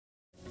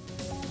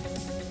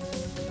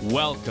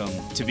Welcome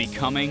to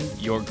Becoming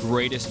Your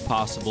Greatest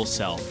Possible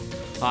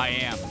Self. I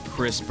am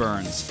Chris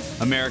Burns,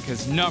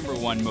 America's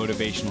 #1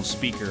 motivational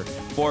speaker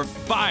for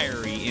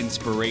fiery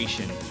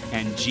inspiration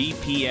and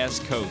GPS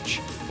coach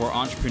for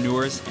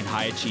entrepreneurs and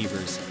high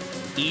achievers.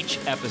 Each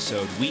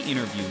episode, we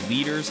interview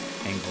leaders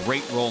and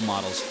great role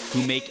models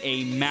who make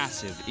a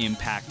massive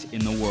impact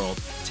in the world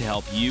to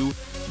help you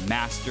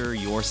master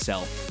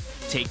yourself,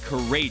 take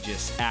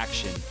courageous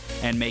action,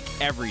 and make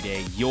every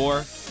day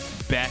your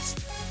best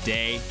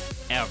day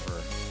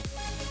ever.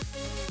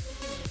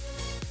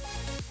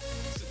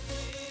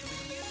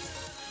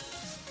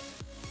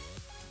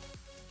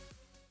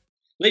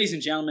 Ladies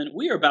and gentlemen,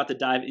 we are about to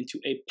dive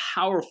into a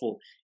powerful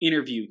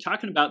interview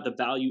talking about the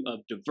value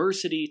of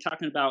diversity,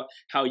 talking about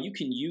how you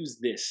can use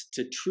this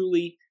to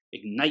truly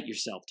ignite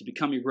yourself, to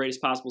become your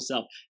greatest possible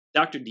self.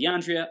 Dr.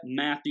 DeAndrea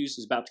Matthews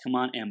is about to come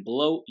on and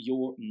blow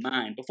your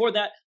mind. Before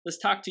that, let's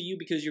talk to you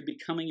because you're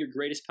becoming your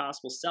greatest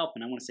possible self.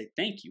 And I want to say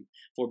thank you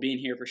for being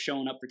here, for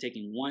showing up, for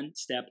taking one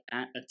step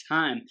at a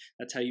time.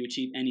 That's how you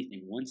achieve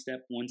anything. One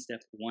step, one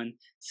step, one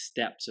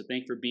step. So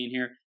thank you for being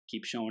here.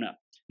 Keep showing up.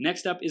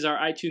 Next up is our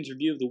iTunes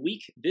review of the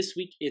week. This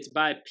week, it's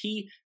by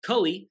P.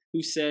 Cully,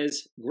 who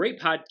says, great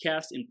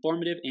podcast,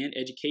 informative and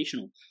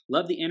educational.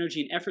 Love the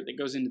energy and effort that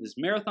goes into this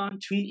marathon.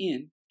 Tune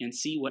in and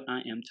see what I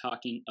am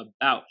talking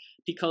about.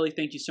 P. Cully,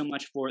 thank you so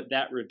much for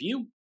that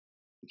review.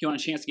 If you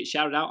want a chance to get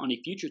shouted out on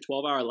a future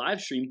 12-hour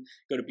live stream,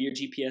 go to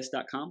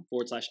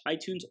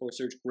beergps.com/iTunes or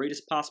search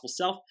Greatest Possible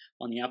Self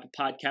on the Apple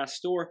Podcast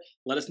Store.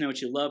 Let us know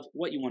what you love,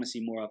 what you want to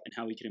see more of, and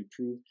how we can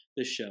improve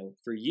the show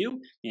for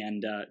you.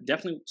 And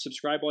definitely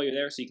subscribe while you're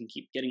there so you can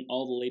keep getting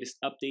all the latest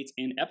updates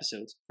and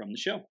episodes from the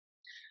show.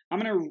 I'm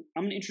gonna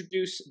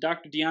introduce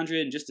Dr.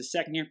 DeAndrea in just a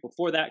second here.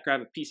 Before that,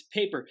 grab a piece of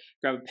paper,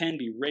 grab a pen,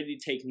 be ready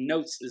to take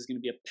notes. This is going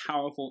to be a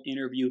powerful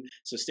interview,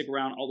 so stick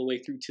around all the way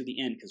through to the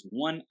end because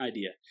one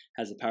idea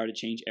has the power to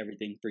change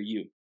everything for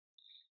you.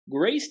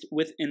 Graced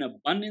with an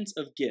abundance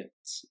of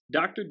gifts,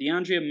 Dr.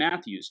 DeAndrea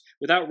Matthews,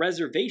 without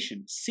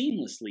reservation,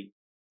 seamlessly,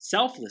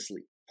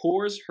 selflessly,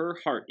 pours her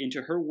heart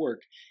into her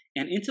work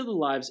and into the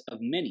lives of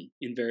many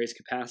in various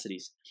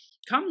capacities.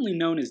 Commonly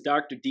known as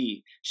Dr.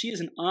 D, she is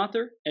an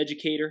author,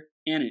 educator,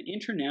 and an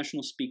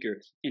international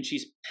speaker, and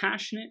she's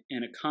passionate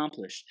and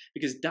accomplished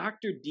because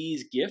Dr.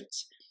 D's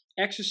gifts,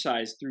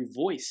 exercised through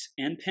voice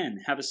and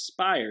pen, have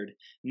inspired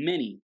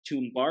many to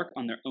embark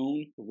on their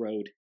own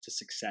road to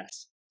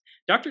success.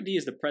 Dr. D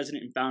is the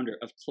president and founder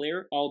of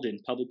Claire Alden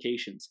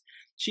Publications.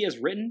 She has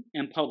written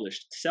and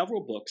published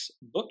several books,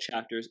 book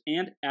chapters,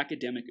 and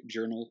academic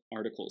journal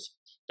articles.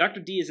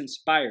 Dr. D is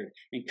inspired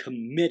and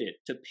committed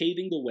to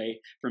paving the way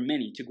for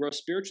many to grow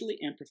spiritually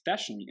and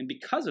professionally, and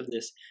because of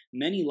this,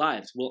 many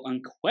lives will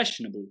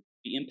unquestionably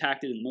be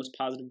impacted in the most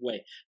positive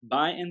way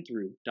by and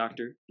through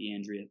Dr.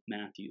 DeAndrea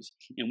Matthews.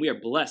 And we are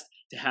blessed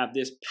to have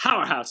this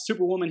powerhouse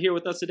superwoman here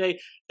with us today.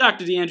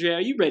 Dr. DeAndrea,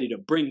 are you ready to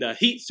bring the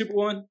heat,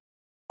 superwoman?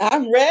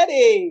 I'm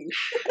ready.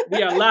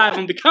 We are live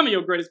on Becoming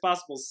Your Greatest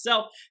Possible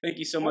Self. Thank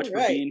you so much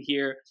for being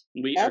here.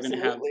 We are going to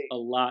have a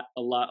lot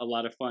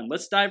of fun.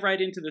 Let's dive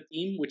right into the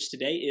theme, which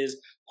today is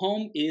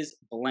Home is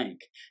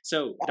Blank.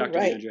 So, Dr.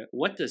 DeAndrea,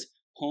 what does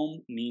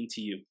home mean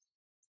to you?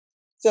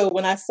 So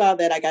when I saw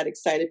that, I got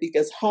excited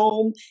because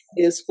home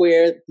is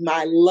where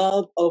my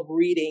love of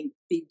reading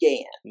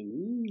began.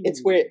 Ooh.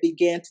 It's where it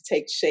began to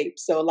take shape.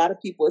 So a lot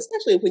of people,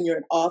 especially when you're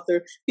an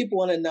author, people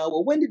want to know,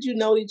 well, when did you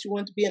know that you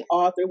wanted to be an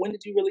author? When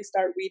did you really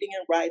start reading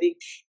and writing?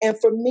 And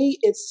for me,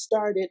 it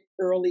started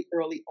early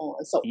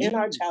on. So in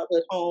our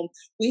childhood home,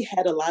 we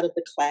had a lot of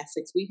the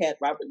classics. We had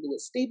Robert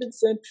Louis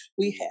Stevenson.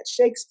 We had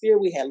Shakespeare.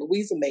 We had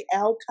Louisa May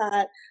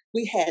Alcott.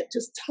 We had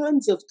just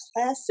tons of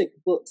classic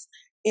books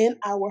in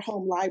our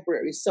home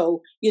library.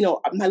 So,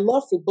 my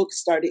love for books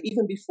started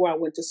even before I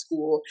went to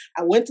school.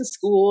 I went to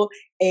school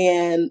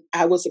and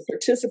I was a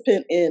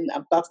participant in,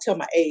 I'm about to tell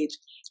my age,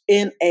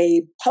 in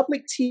a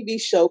public TV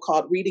show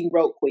called Reading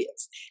Road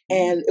Quiz.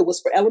 And it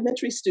was for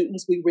elementary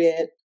students. We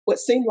read what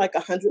seemed like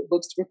 100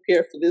 books to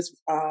prepare for this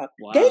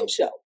game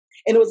show.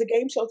 And it was a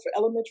game show for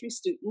elementary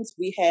students.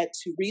 We had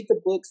to read the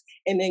books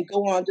and then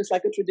go on just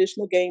like a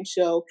traditional game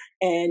show.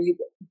 And you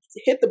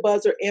hit the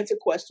buzzer, answer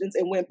questions,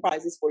 and win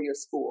prizes for your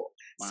school.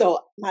 Wow.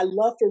 So my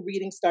love for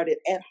reading started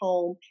at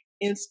home,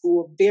 in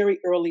school, very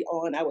early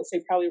on. I would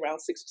say probably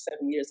around 6 or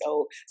 7 years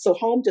old. So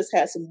home just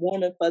has some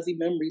warm and fuzzy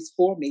memories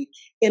for me.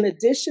 In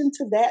addition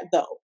to that,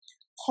 though,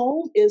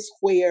 home is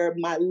where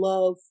my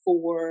love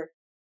for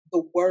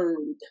the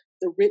word,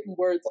 the written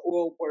word, the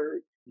oral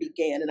word,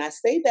 began. And I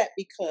say that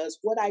because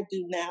what I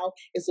do now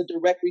is a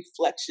direct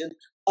reflection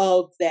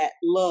of that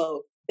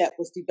love that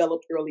was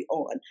developed early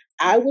on.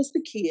 I was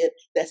the kid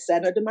that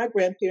sat under my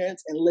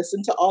grandparents and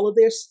listened to all of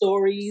their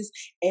stories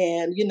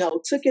and,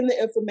 took in the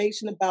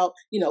information about,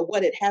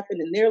 what had happened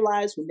in their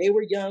lives when they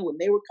were young, when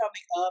they were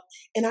coming up.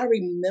 And I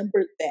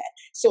remembered that.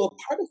 So a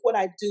part of what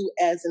I do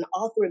as an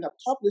author and a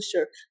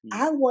publisher,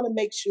 I want to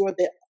make sure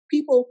that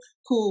people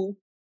who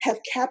have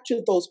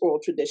captured those oral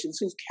traditions,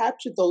 who've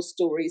captured those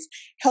stories,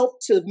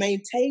 helped to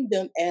maintain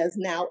them as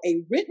now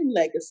a written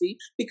legacy.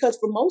 Because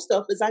for most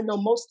of us, I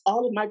know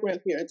all of my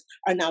grandparents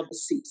are now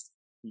deceased.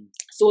 Mm.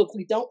 So if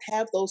we don't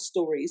have those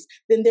stories,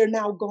 then they're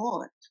now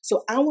gone.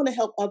 So I want to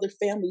help other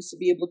families to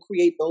be able to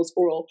create those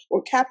oral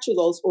or capture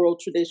those oral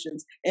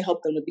traditions and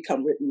help them to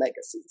become written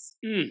legacies.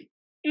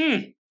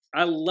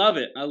 I love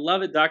it. I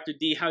love it, Dr.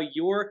 D, how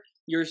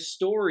your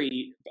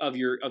story of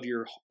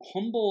your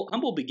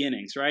humble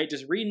beginnings, right?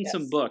 Just reading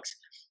some books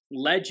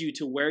led you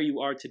to where you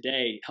are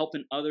today,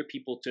 helping other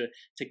people to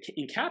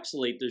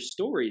encapsulate their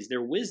stories,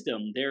 their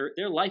wisdom,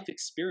 their life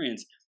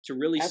experience to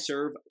really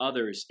serve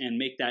others and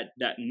make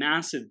that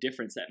massive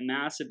difference, that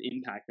massive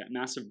impact, that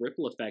massive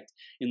ripple effect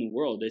in the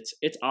world.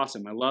 It's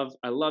awesome.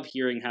 I love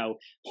hearing how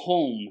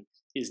home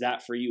is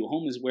that for you.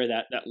 Home is where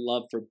that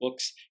love for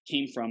books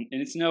came from. And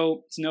it's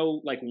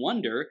no like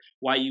wonder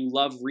why you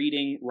love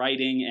reading,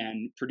 writing,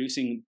 and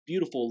producing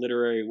beautiful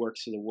literary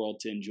works for the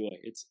world to enjoy.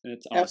 It's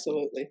awesome.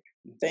 Absolutely.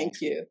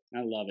 Thank you.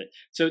 I love it.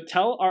 So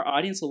tell our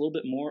audience a little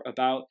bit more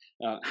about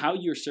how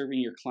you're serving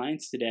your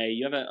clients today.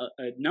 You have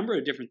a number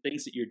of different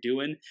things that you're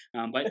doing,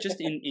 but just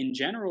in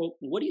general,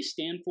 what do you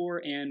stand for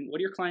and what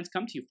do your clients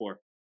come to you for?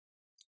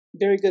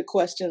 Very good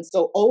question.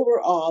 So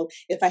overall,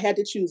 if I had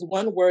to choose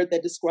one word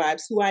that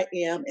describes who I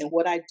am and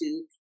what I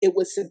do, it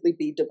would simply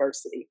be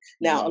diversity.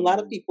 Now, a lot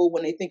of people,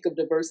 when they think of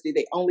diversity,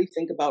 they only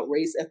think about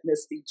race,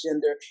 ethnicity,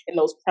 gender, and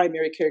those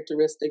primary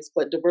characteristics.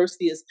 But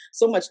diversity is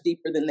so much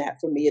deeper than that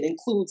for me. It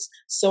includes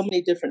so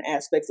many different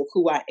aspects of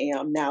who I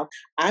am. Now,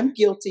 I'm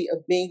guilty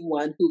of being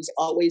one who's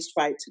always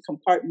tried to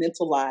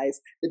compartmentalize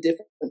the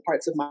different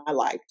parts of my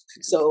life.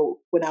 So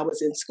when I was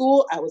in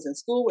school, I was in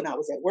school. When I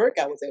was at work,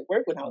 I was at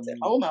work. When I was at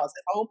home, I was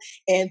at home.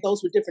 And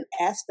those were different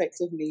aspects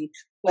of me.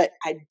 But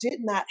I did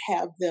not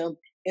have them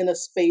in a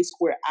space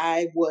where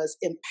I was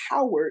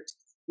empowered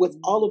with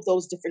all of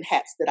those different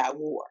hats that I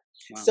wore.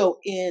 Wow. So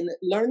in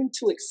learning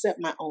to accept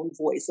my own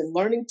voice and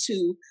learning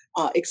to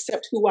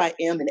accept who I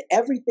am and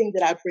everything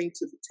that I bring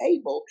to the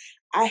table,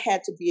 I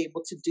had to be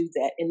able to do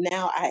that. And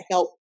now I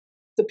help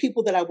the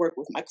people that I work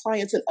with, my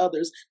clients and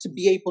others, to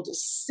be able to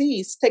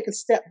take a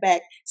step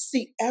back,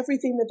 see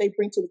everything that they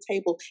bring to the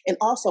table, and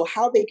also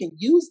how they can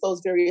use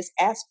those various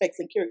aspects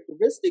and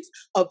characteristics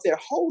of their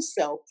whole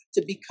self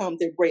to become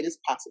their greatest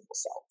possible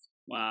self.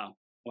 Wow.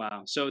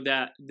 So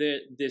that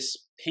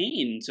this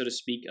pain, so to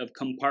speak, of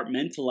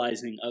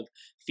compartmentalizing, of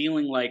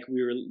feeling like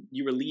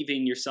you were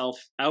leaving yourself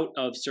out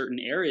of certain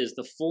areas,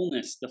 the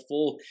fullness, the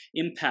full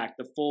impact,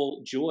 the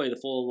full joy, the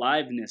full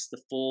aliveness,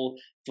 the full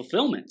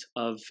fulfillment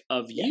of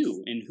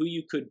you and who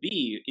you could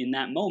be in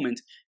that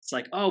moment. It's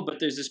like, oh, but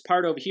there's this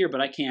part over here, but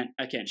I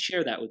can't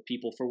share that with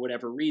people for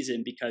whatever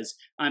reason because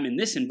I'm in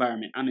this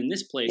environment, I'm in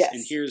this place,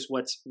 and here's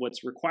what's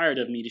required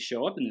of me to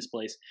show up in this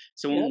place.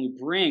 So when we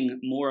bring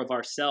more of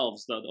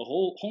ourselves, the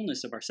whole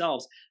wholeness of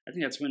ourselves, I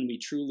think that's when we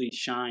truly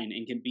shine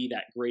and can be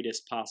that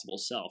greatest possible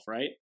self,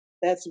 right?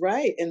 That's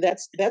right. And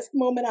that's the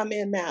moment I'm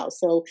in now.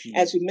 So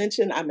as you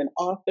mentioned, I'm an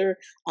author.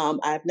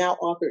 I've now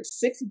authored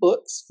 6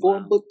 books,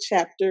 4 book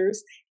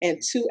chapters,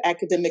 and 2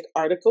 academic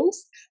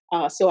articles.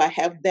 So I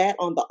have that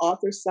on the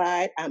author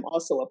side. I'm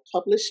also a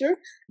publisher.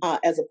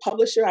 As a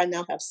publisher, I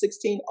now have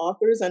 16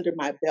 authors under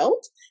my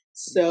belt.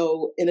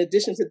 So in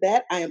addition to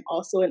that, I am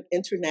also an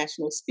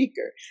international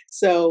speaker.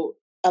 So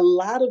a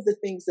lot of the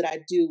things that I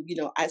do,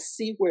 I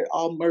see where it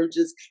all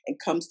merges and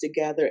comes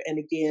together. And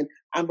again,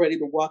 I'm ready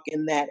to walk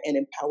in that and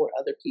empower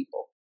other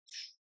people.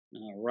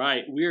 All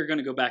right. We're going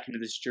to go back into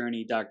this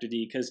journey, Dr.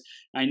 D, because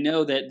I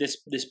know that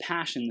this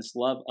passion, this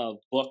love of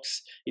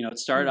books, it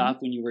started off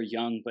when you were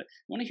young, but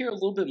I want to hear a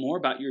little bit more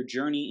about your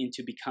journey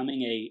into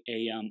becoming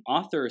a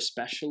author,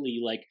 especially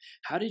like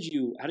how did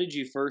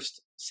you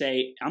first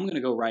say, I'm going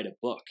to go write a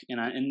book?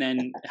 And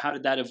then how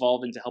did that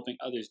evolve into helping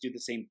others do the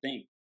same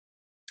thing?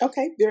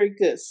 Okay, very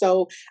good.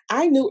 So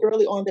I knew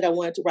early on that I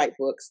wanted to write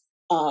books,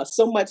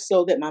 so much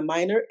so that my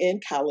minor in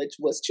college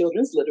was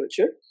children's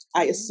literature.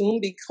 I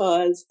assumed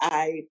because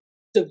I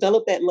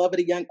developed that love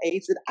at a young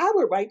age that I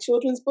would write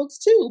children's books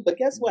too. But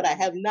guess what? I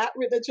have not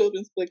written a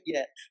children's book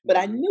yet. But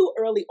I knew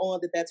early on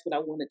that that's what I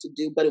wanted to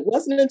do. But it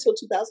wasn't until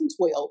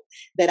 2012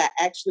 that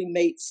I actually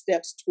made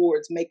steps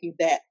towards making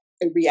that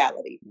a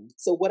reality.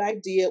 So what I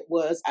did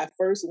was I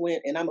first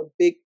went, and I'm a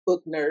big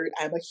book nerd.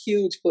 I'm a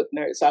huge book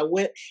nerd. So I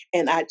went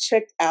and I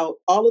checked out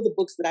all of the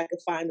books that I could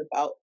find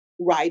about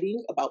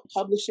writing, about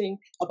publishing,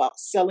 about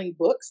selling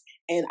books.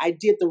 And I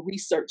did the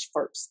research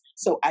first.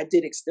 So I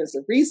did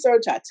extensive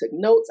research. I took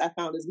notes. I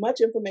found as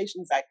much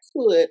information as I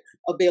could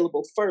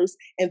available first.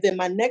 And then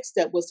my next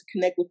step was to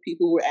connect with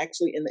people who were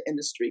actually in the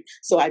industry.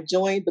 So I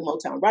joined the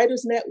Motown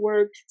Writers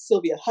Network.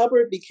 Sylvia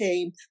Hubbard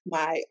became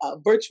my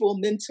virtual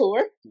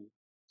mentor.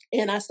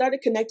 And I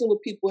started connecting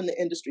with people in the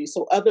industry.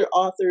 So other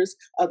authors,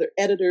 other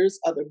editors,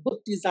 other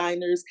book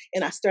designers,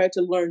 and I started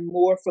to learn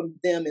more from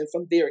them and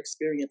from their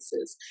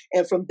experiences.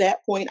 And from that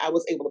point, I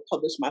was able to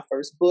publish my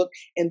first book.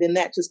 And then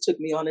that just took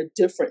me on a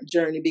different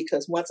journey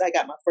because once I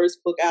got my first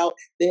book out,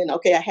 then,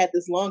 okay, I had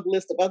this long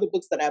list of other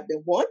books that I've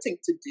been wanting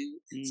to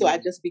do. So I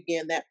just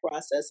began that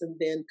process. And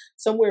then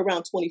somewhere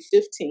around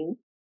 2015,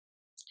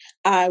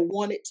 I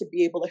wanted to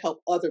be able to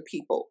help other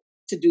people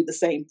to do the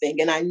same thing.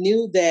 And I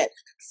knew that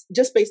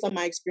just based on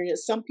my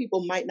experience, some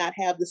people might not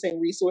have the same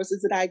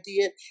resources that I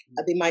did.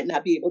 They might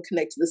not be able to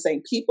connect to the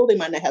same people. They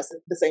might not have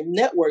the same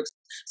networks.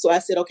 So I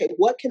said, okay,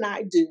 what can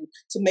I do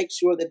to make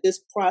sure that this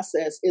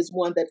process is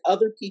one that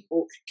other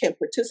people can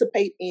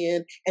participate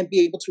in and be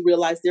able to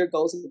realize their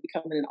goals of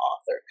becoming an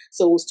author?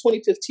 So it was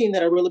 2015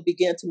 that I really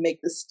began to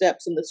make the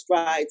steps and the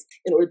strides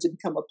in order to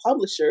become a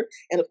publisher.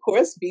 And of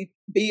course, be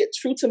it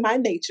true to my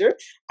nature,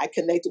 I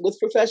connected with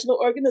professional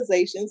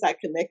organizations. I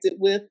connected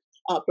with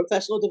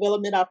professional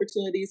development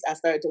opportunities. I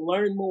started to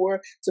learn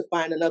more, to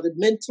find another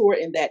mentor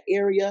in that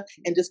area,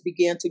 and just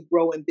began to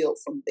grow and build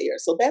from there.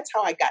 So that's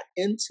how I got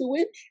into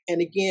it.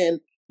 And again,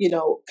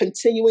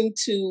 continuing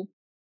to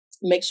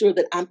make sure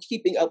that I'm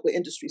keeping up with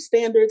industry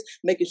standards,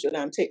 making sure that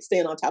I'm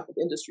staying on top of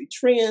industry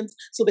trends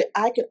so that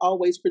I can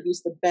always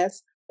produce the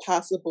best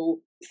possible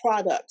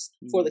products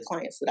for the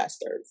clients that I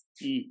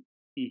serve.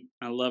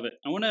 I love it.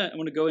 I want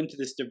to go into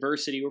this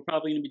diversity. We're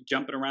probably going to be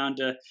jumping around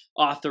to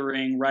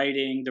authoring,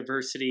 writing,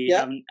 diversity,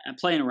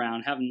 playing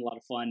around, having a lot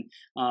of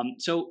fun.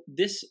 So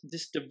this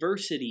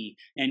diversity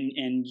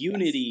and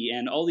unity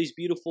and all these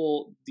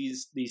beautiful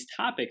these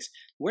topics.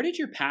 Where did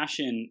your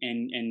passion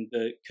and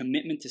the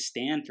commitment to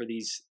stand for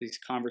these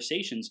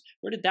conversations?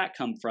 Where did that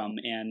come from?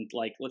 And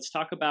let's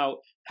talk about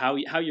how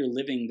you're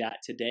living that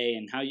today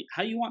and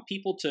how you want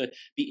people to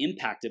be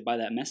impacted by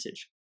that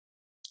message.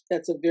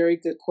 That's a very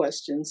good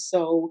question.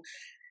 So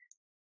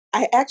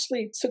I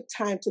actually took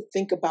time to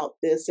think about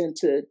this and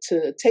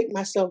to take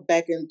myself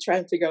back and try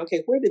and figure out,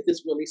 okay, where did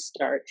this really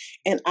start?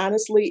 And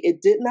honestly, it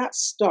did not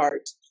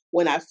start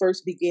when I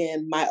first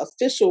began my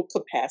official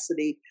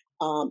capacity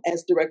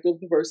as Director of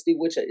Diversity,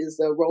 which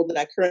is a role that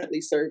I currently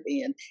serve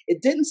in.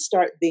 It didn't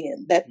start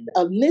then. That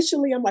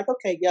initially I'm like,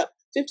 okay,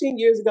 15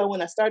 years ago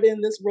when I started in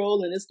this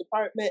role in this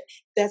department,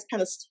 that's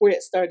kind of where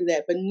it started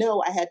at. But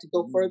no, I had to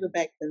go further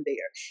back than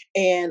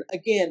there. And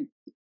again,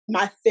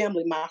 my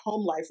family, my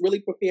home life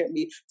really prepared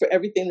me for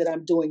everything that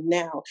I'm doing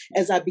now.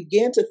 As I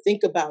began to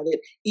think about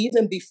it,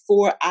 even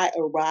before I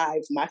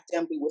arrived, my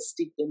family was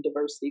steeped in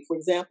diversity. For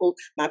example,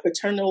 my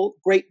paternal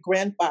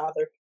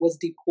great-grandfather was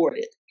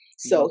deported.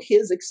 So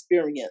his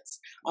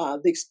experience,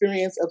 the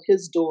experience of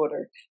his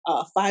daughter,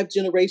 5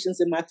 generations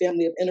in my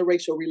family of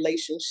interracial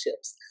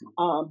relationships,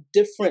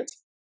 different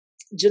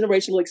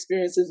generational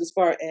experiences as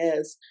far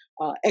as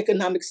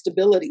economic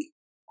stability,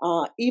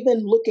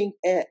 even looking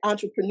at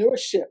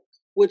entrepreneurship,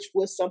 which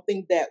was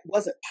something that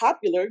wasn't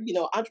popular.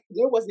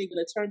 Entrepreneur wasn't even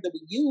a term that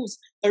we used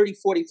 30,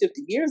 40,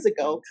 50 years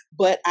ago.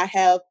 But I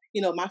have,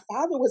 my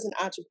father was an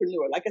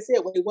entrepreneur. Like I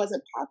said, when it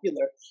wasn't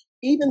popular,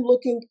 even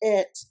looking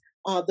at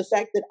the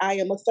fact that I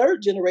am a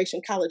 3rd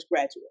generation college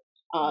graduate.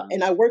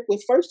 And I work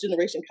with 1st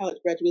generation college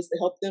graduates to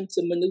help them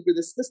to maneuver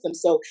the system.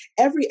 So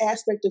every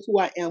aspect of who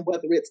I am,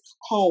 whether it's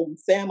home,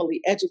 family,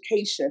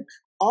 education,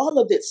 all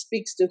of it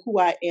speaks to who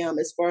I am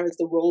as far as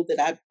the role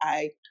that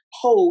I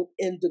hold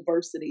in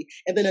diversity.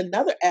 And then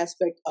another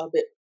aspect of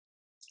it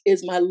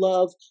is my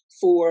love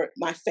for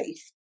my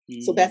faith.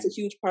 So that's a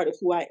huge part of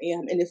who I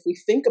am. And if we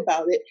think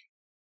about it,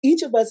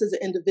 each of us as an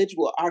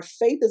individual, our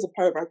faith is a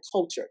part of our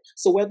culture.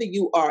 So whether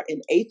you are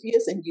an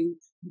atheist and you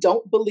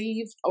don't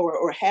believe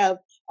or have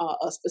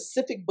a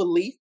specific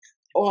belief,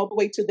 all the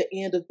way to the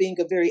end of being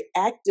a very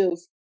active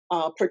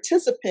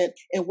participant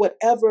in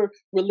whatever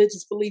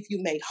religious belief you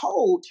may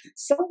hold,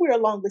 somewhere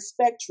along the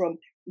spectrum,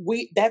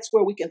 that's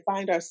where we can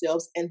find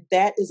ourselves, and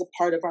that is a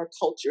part of our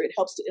culture. It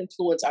helps to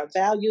influence our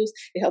values.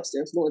 It helps to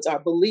influence our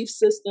belief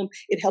system.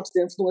 It helps to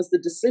influence the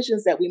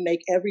decisions that we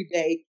make every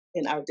day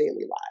in our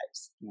daily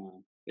lives.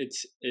 Wow.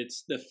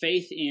 It's the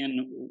faith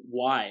in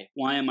why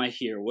am I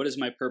here? What is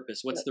my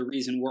purpose? What's the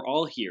reason we're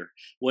all here?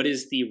 What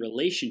is the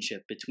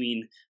relationship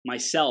between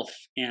myself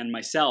and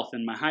my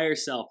higher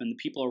self and the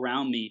people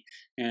around me?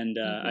 And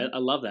I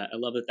love that. I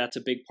love that that's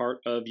a big part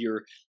of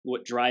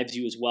what drives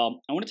you as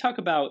well. I want to talk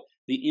about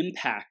the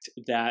impact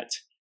that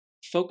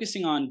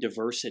focusing on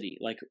diversity,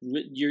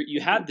 you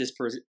had this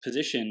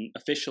position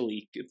official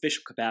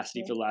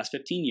capacity for the last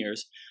 15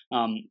 years.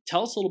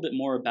 Tell us a little bit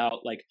more about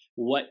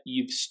what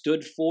you've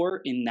stood for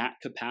in that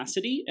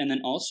capacity, and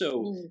then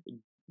also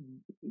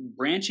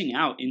branching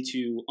out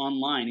into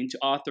online, into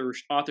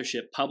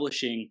authorship,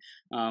 publishing.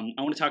 I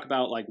want to talk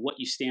about what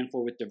you stand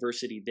for with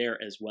diversity there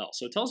as well.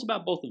 So tell us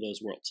about both of those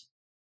worlds.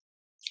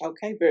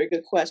 Okay, very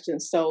good question.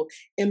 So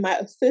in my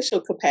official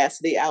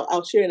capacity,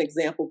 I'll share an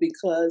example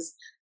because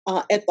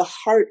at the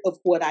heart of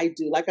what I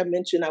do. Like I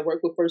mentioned, I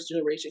work with first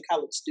generation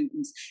college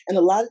students. And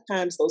a lot of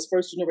times, those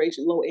first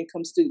generation low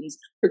income students,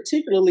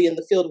 particularly in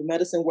the field of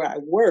medicine where I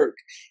work,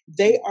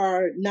 they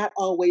are not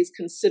always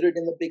considered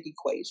in the big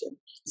equation.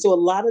 So a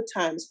lot of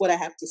times, what I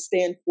have to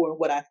stand for and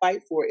what I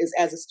fight for is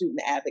as a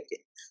student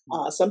advocate.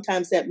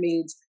 Sometimes that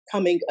means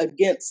coming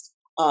against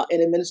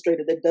an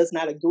administrator that does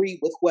not agree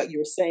with what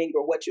you're saying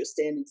or what you're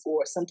standing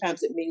for.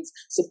 Sometimes it means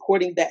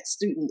supporting that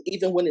student,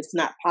 even when it's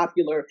not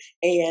popular.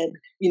 And,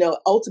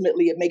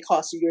 ultimately it may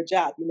cost you your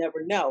job. You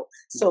never know.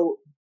 So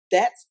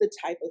that's the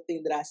type of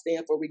thing that I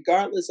stand for,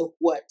 regardless of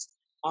what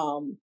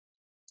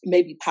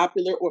may be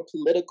popular or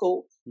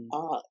political.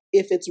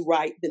 If it's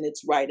right, then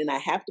it's right. And I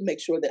have to make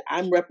sure that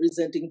I'm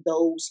representing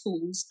those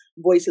whose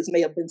voices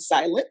may have been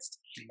silenced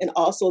and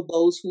also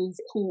those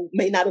who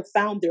may not have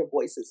found their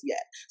voices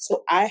yet.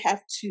 So I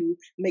have to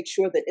make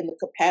sure that in the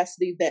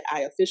capacity that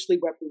I officially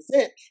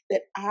represent,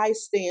 that I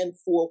stand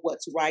for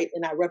what's right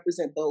and I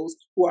represent those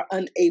who are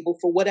unable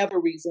for whatever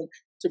reason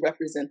to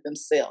represent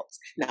themselves.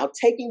 Now,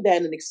 taking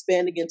that and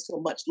expanding into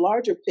a much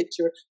larger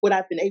picture, what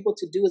I've been able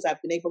to do is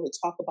I've been able to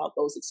talk about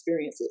those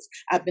experiences.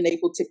 I've been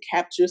able to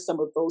capture some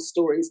of those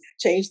stories,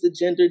 change the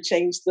gender,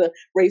 change the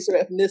race or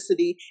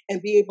ethnicity,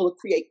 and be able to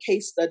create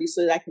case studies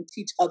so that I can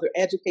teach other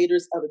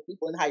educators, other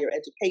people in higher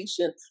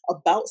education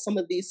about some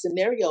of these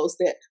scenarios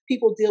that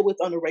people deal with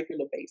on a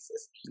regular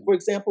basis. For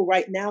example,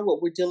 right now,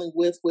 what we're dealing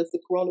with the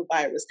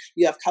coronavirus,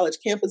 you have college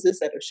campuses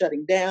that are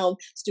shutting down,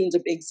 students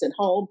are being sent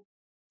home.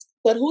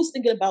 But who's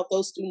thinking about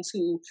those students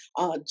who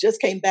just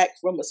came back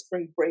from a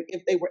spring break,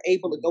 if they were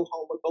able to go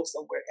home or go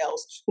somewhere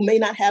else, who may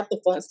not have the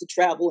funds to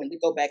travel and to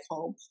go back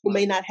home, who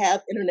may not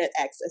have internet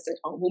access at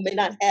home, who may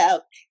not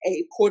have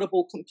a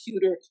portable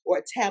computer or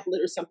a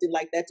tablet or something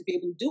like that to be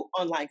able to do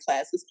online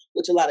classes,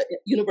 which a lot of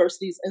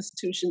universities,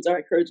 institutions are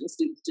encouraging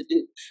students to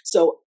do.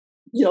 So,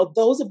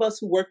 those of us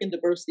who work in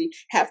diversity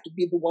have to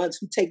be the ones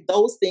who take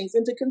those things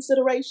into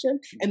consideration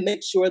and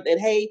make sure that,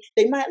 hey,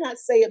 they might not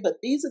say it, but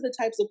these are the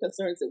types of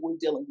concerns that we're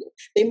dealing with.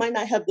 They might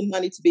not have the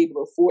money to be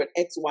able to afford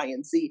X, Y,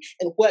 and Z.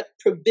 And what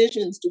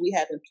provisions do we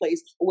have in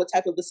place, or what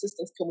type of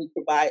assistance can we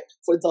provide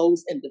for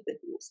those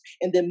individuals?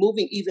 And then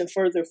moving even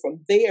further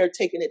from there,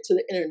 taking it to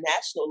the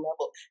international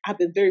level, I've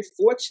been very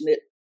fortunate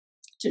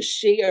to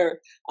share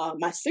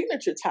my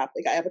signature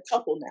topic. I have a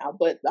couple now,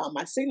 but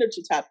my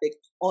signature topic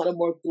on a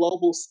more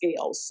global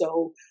scale.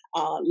 So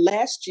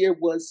last year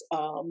was,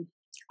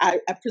 I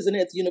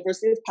presented at the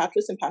University of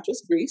Patras in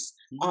Patras, Greece,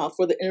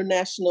 for the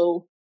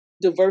International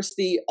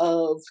Diversity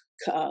of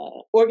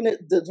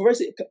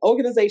Diversity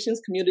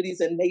Organizations, Communities,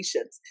 and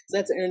Nations. So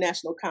that's an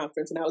international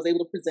conference, and I was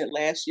able to present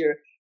last year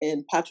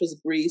in Patras,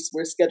 Greece.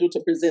 We're scheduled to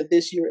present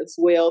this year as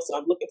well, so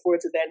I'm looking forward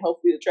to that. And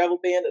hopefully, the travel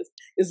ban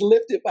is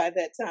lifted by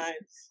that time.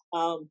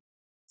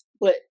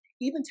 But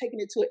even taking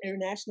it to an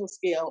international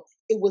scale,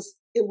 it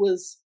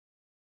was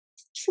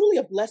truly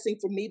a blessing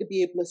for me to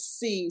be able to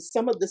see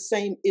some of the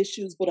same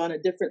issues, but on a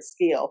different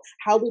scale.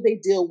 How do they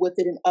deal with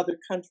it in other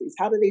countries?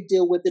 How do they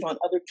deal with it on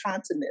other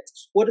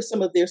continents? What are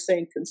some of their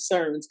same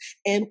concerns?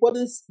 And what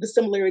is the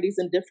similarities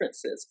and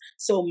differences?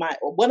 So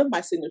one of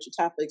my signature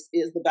topics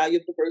is the value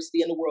of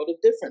diversity in the world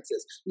of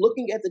differences.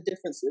 Looking at the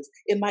differences,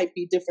 it might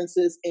be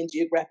differences in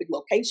geographic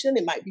location.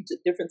 It might be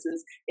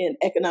differences in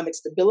economic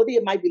stability.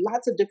 It might be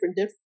lots of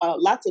differences.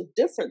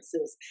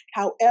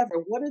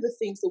 However, what are the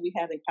things that we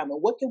have in common?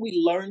 What can we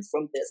learn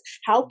from this?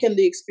 How can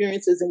the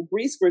experiences in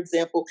Greece, for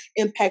example,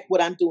 impact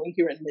what I'm doing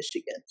here in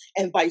Michigan,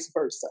 and vice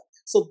versa?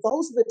 So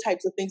those are the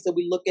types of things that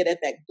we look at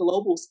that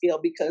global scale,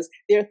 because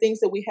there are things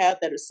that we have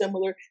that are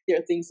similar. There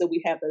are things that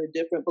we have that are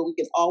different, but we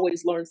can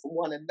always learn from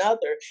one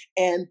another.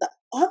 And the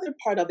other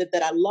part of it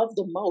that I love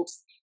the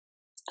most,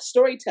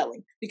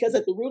 storytelling, because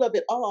at the root of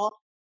it all,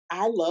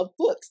 I love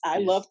books. I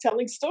love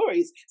telling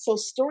stories. So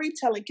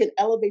storytelling can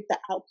elevate the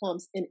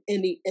outcomes in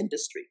any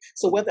industry.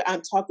 So whether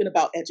I'm talking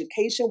about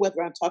education,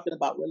 whether I'm talking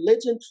about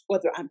religion,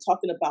 whether I'm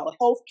talking about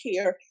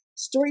healthcare,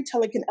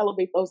 storytelling can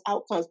elevate those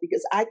outcomes,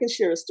 because I can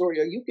share a story,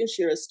 or you can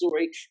share a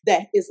story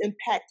that is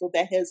impactful,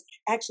 that has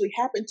actually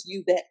happened to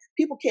you, that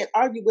people can't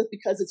argue with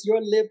because it's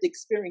your lived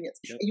experience.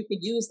 Yep. And you can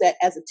use that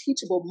as a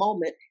teachable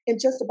moment in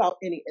just about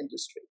any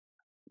industry.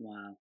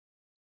 Wow.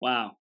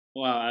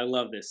 I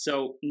love this.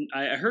 So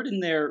I heard in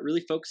there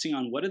really focusing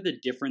on what are the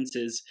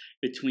differences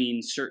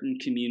between certain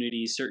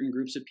communities, certain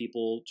groups of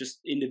people, just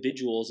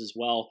individuals as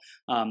well,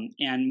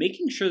 and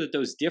making sure that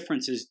those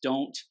differences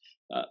don't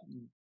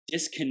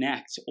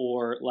disconnect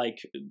or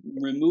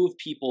remove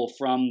people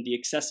from the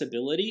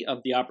accessibility of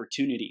the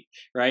opportunity,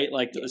 right?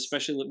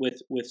 Especially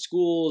with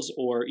schools,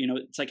 or,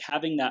 it's like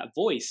having that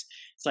voice.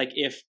 It's like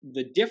if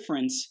the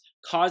difference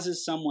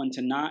causes someone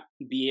to not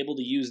be able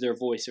to use their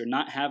voice or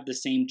not have the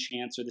same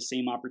chance or the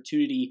same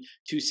opportunity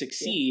to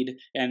succeed,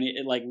 and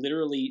it like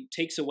literally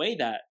takes away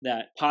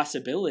that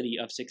possibility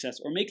of success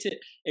or makes it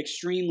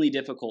extremely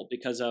difficult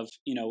because of,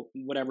 you know,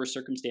 whatever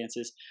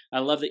circumstances. I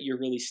love that you're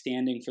really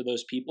standing for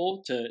those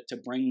people to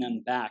bring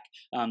them back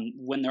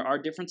when there are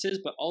differences,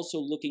 but also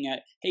looking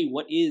at, hey,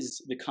 what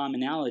is the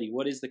commonality?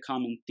 What is the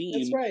common theme?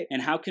 That's right.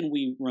 And how can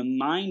we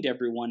remind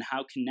everyone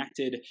how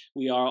connected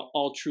we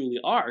all truly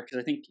are? Because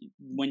I think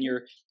when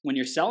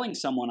you're selling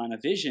someone on a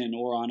vision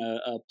or on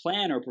a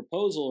plan or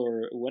proposal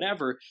or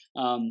whatever,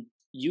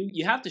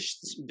 you have to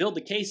build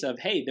the case of,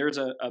 hey, there's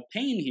a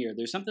pain here.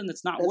 There's something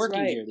that's not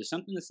working here. There's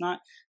something that's not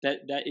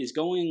that is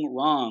going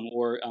wrong,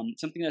 or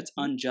something that's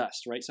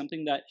unjust, right?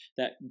 Something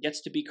that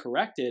gets to be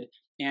corrected.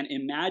 And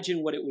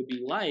imagine what it would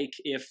be like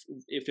if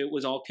it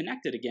was all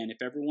connected again,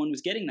 if everyone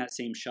was getting that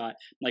same shot.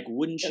 Like,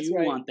 wouldn't you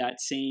want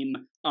that same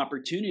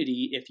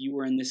opportunity if you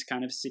were in this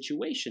kind of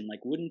situation?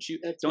 Like, wouldn't you?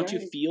 Don't you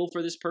feel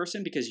for this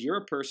person because you're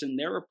a person,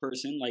 they're a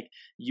person? Like,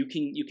 you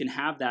can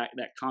have that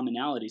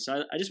commonality.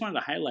 So I just wanted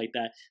to highlight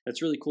that.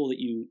 That's really cool that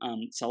you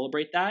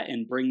celebrate that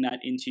and bring that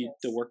into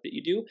the work that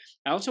you do.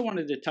 I also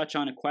wanted to touch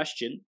on a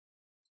question.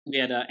 We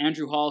had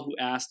Andrew Hall who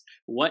asked,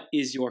 what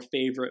is your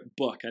favorite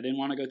book? I didn't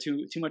want to go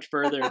too much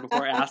further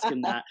before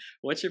asking that.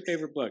 What's your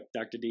favorite book,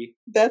 Dr. D?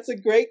 That's a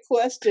great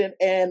question.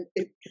 And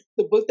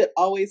the book that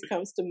always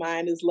comes to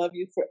mind is Love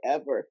You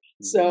Forever.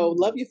 So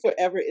Love You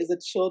Forever is a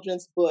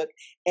children's book.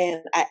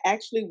 And I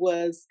actually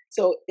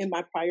so in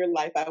my prior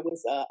life, I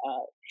was a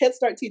Head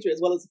Start teacher as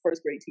well as a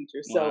first grade teacher.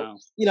 So,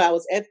 you know, I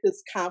was at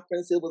this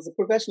conference. It was a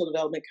professional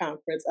development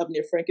conference up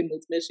near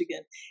Frankenmuth,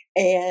 Michigan.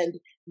 And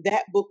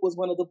that book was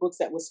one of the books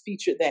that was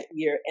featured that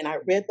year. And I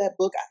read that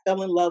book. I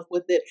fell in love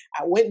with it.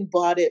 I went and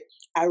bought it.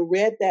 I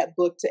read that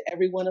book to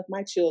every one of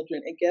my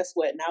children. And guess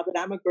what? Now that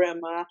I'm a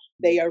grandma,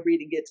 they are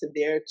reading it to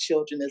their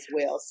children as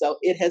well. So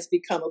it has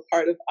become a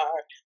part of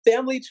our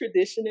family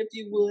tradition, if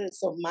you would.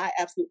 So my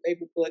absolute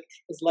favorite book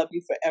is Love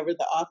You Forever.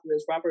 The author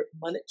is Robert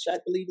Munich, I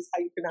believe is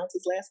how you pronounce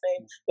his last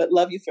name. But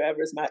Love You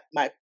Forever is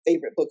my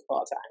favorite book of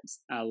all times.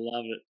 I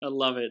love it. I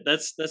love it.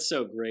 That's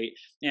so great.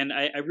 And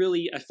I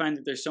find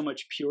that there's so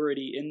much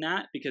purity in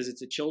that because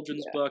it's a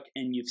children's book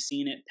and you've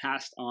seen it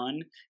passed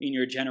on in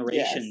your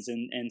generations.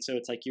 And so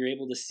it's like you're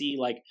able to see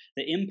like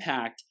the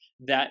impact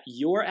that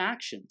your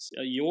actions,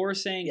 you're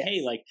saying,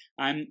 hey, like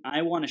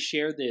I want to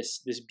share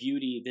this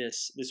beauty,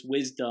 this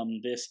wisdom,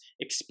 this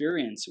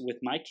experience with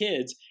my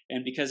kids.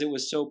 And because it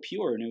was so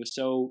pure and it was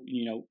so,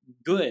 you know,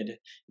 good,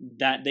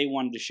 that they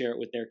wanted to share it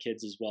with their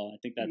kids as well. I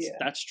think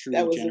that's true.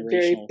 That was a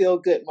very feel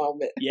good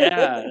moment.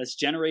 Yeah, that's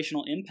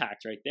generational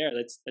impact right there.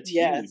 That's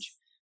huge.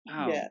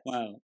 Wow, yes.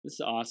 Wow, this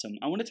is awesome.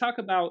 I want to talk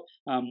about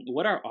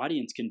what our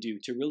audience can do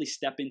to really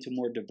step into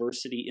more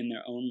diversity in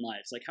their own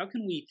lives. Like, how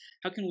can we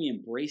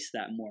embrace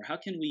that more? How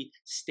can we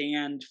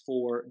stand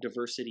for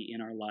diversity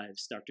in our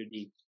lives, Dr.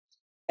 D?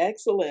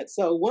 Excellent.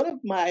 So one of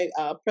my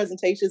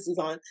presentations is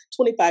on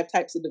 25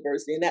 types of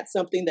diversity, and that's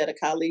something that a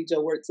colleague,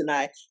 Joe Wirtz, and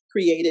I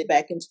created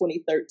back in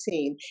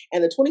 2013.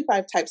 And the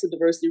 25 types of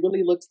diversity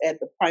really looks at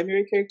the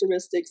primary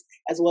characteristics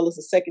as well as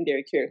the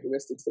secondary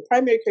characteristics. The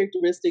primary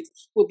characteristics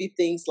will be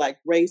things like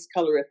race,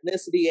 color,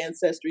 ethnicity,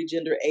 ancestry,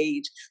 gender,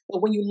 age.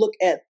 But when you look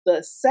at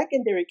the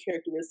secondary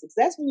characteristics,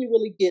 that's when you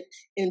really get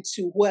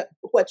into what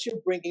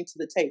you're bringing to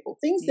the table.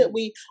 Things that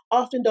we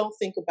often don't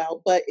think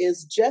about, but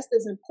is just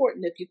as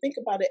important if you think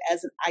about it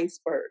as an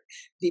iceberg.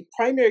 The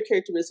primary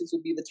characteristics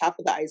would be the top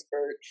of the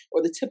iceberg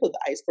or the tip of the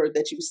iceberg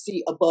that you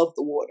see above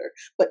the water.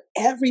 But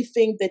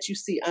everything that you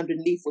see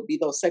underneath would be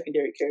those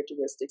secondary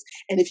characteristics.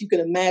 And if you can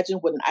imagine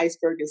what an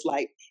iceberg is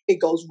like, it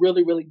goes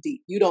really, really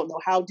deep. You don't know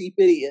how deep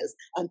it is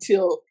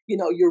until, you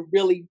know, you're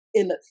really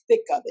in the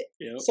thick of it.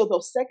 Yep. So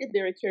those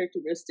secondary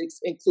characteristics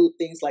include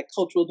things like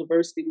cultural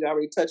diversity. We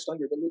already touched on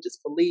your religious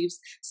beliefs,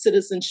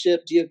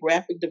 citizenship,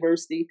 geographic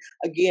diversity.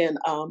 Again,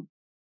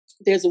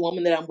 there's a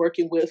woman that I'm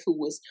working with who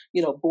was,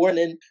 you know, born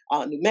in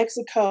New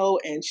Mexico,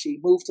 and she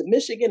moved to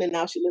Michigan, and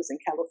now she lives in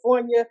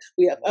California.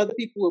 We have other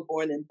people who were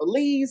born in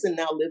Belize and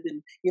now live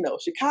in, you know,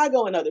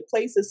 Chicago and other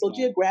places. So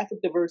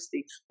geographic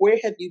diversity, where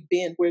have you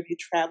been? Where have you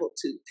traveled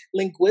to?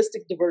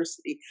 Linguistic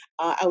diversity.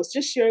 I was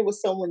just sharing with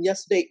someone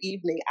yesterday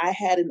evening, I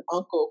had an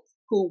uncle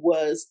who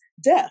was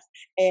deaf.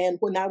 And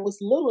when I was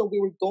little and we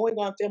were going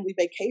on family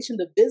vacation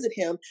to visit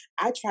him,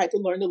 I tried to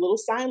learn a little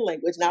sign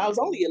language. Now, I was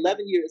only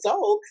 11 years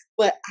old,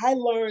 but I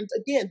learned,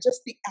 again,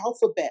 just the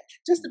alphabet,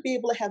 just to be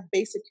able to have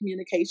basic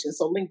communication.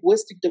 So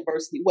linguistic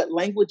diversity, what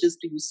languages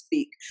do you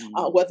speak?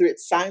 Whether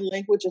it's sign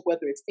language or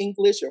whether it's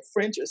English or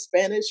French or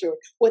Spanish or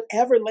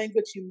whatever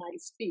language you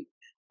might speak.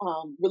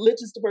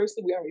 Religious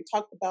diversity, we already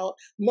talked about.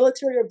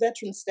 Military or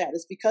veteran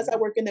status. Because I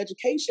work in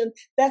education,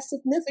 that's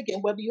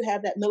significant, whether you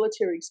have that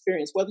military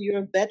experience, whether you're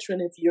a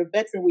veteran. If you're a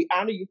veteran, we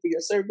honor you for your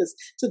service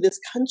to this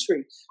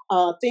country.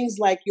 Things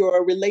like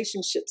your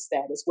relationship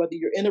status, whether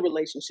you're in a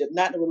relationship,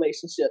 not in a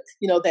relationship,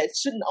 you know, that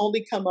shouldn't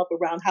only come up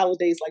around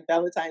holidays like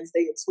Valentine's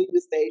Day and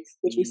Sweetest Day,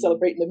 which we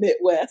celebrate in the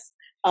Midwest.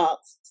 Uh,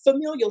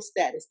 Familial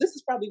status. This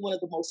is probably one of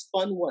the most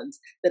fun ones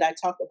that I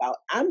talk about.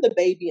 I'm the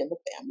baby in the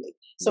family.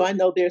 So I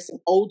know there's some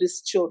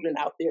oldest children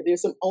out there.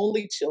 There's some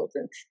only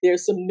children.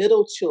 There's some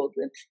middle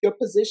children. Your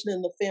position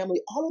in the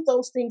family, all of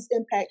those things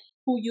impact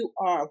who you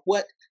are,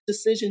 what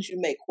decisions you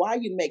make, why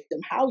you make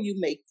them, how you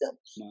make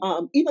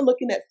them. Even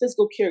looking at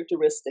physical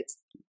characteristics,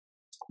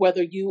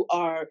 whether you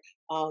are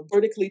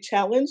vertically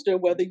challenged or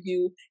whether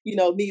you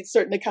need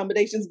certain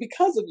accommodations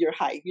because of your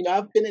height.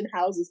 I've been in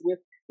houses with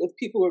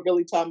people who are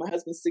really tall. My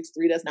husband's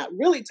 6'3". That's not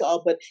really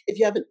tall, but if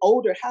you have an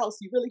older house,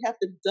 you really have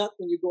to duck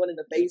when you're going in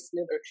the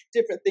basement or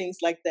different things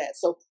like that.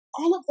 So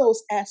all of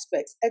those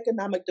aspects,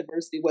 economic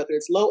diversity, whether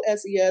it's low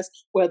SES,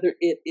 whether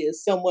it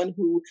is someone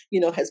who,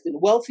 has been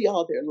wealthy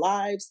all their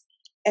lives,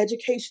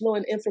 educational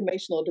and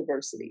informational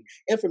diversity.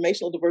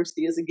 Informational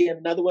diversity is, again,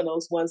 another one of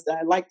those ones that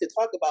I like to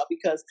talk about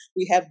because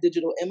we have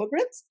digital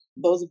immigrants,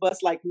 those of us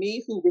like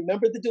me who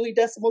remember the Dewey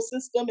Decimal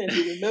System and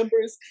who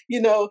remembers,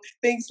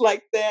 things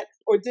like that,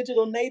 or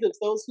digital natives,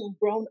 those who've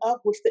grown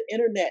up with the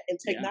internet and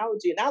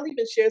technology. Yeah. And I'll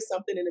even share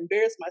something and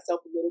embarrass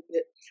myself a little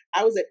bit.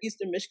 I was at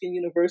Eastern Michigan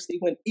University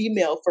when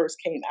email first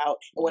came out.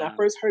 And when I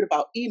first heard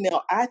about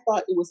email, I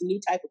thought it was a new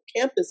type of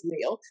campus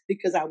mail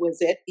because I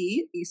was at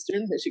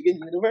Eastern Michigan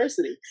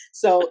University.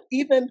 So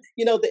even,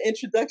 the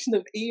introduction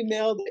of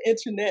email, the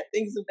internet,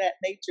 things of that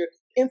nature,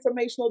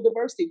 informational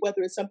diversity,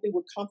 whether it's something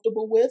we're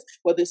comfortable with,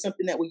 whether it's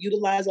something that we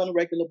utilize on a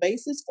regular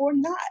basis or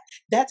not.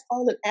 That's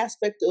all an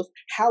aspect of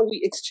how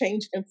we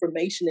exchange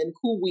information and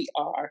who we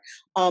are.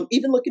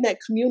 Even looking at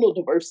communal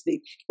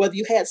diversity, whether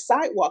you had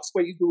sidewalks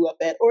where you grew up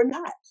at or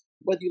not,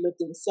 whether you lived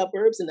in the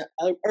suburbs, in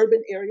an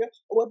urban area,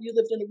 or whether you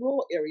lived in a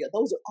rural area.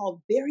 Those are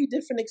all very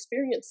different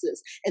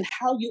experiences. And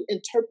how you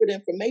interpret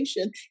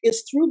information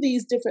is through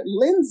these different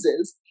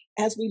lenses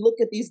as we look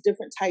at these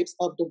different types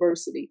of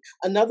diversity.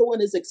 Another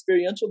one is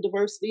experiential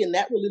diversity, and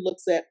that really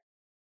looks at,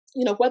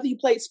 whether you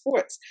played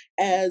sports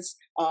as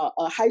a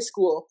high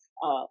schooler,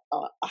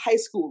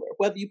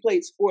 whether you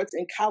played sports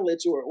in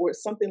college or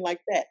something like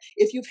that.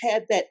 If you've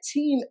had that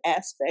team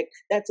aspect,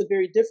 that's a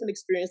very different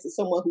experience than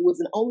someone who was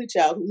an only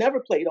child who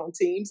never played on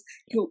teams,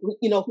 who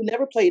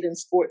never played in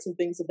sports and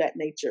things of that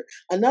nature.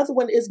 Another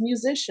one is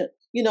musician.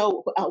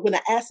 When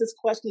I ask this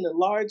question in a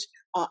large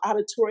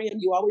auditorium,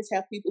 you always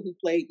have people who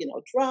play,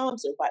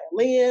 drums or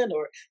violin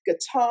or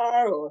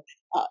guitar or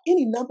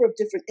any number of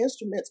different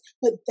instruments,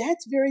 but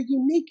that's very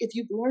unique. If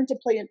you've learned to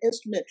play an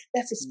instrument,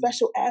 that's a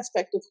special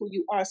aspect of who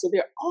you are. So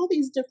there are all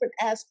these different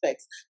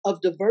aspects of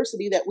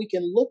diversity that we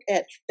can look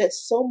at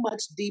that's so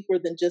much deeper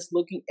than just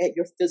looking at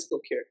your physical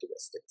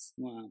characteristics.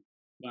 Wow.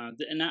 Wow.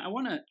 And I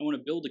want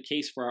to build a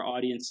case for our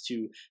audience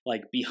to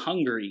be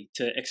hungry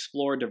to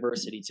explore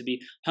diversity, to be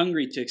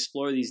hungry to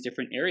explore these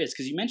different areas.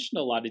 Because you mentioned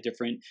a lot of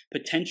different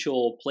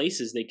potential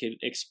places they could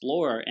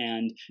explore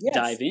and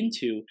dive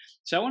into.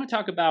 So I want to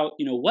talk about,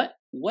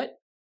 what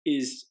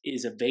is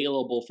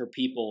available for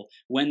people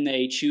when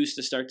they choose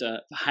to start to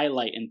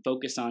highlight and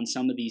focus on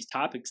some of these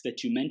topics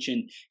that you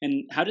mentioned,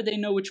 and how do they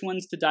know which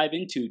ones to dive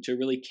into, to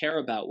really care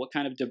about? What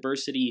kind of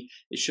diversity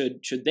should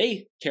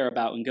they care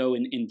about and go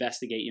and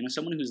investigate?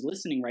 Someone who's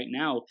listening right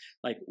now,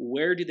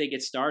 where do they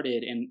get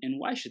started, and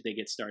why should they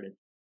get started?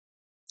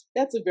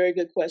 That's a very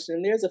good question.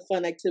 And there's a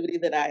fun activity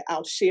that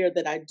I'll share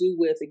that I do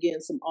with, again,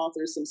 some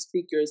authors, some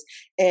speakers.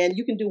 And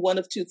you can do one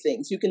of two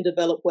things. You can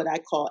develop what I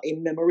call a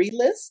memory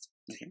list.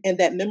 And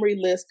that memory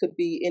list could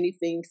be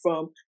anything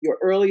from your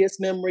earliest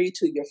memory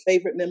to your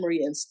favorite memory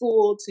in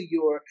school to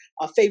your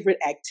favorite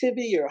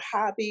activity or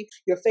hobby,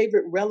 your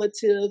favorite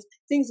relative,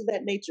 things of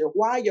that nature.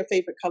 Why your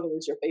favorite color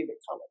is your favorite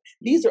color.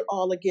 These are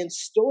all, again,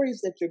 stories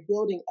that you're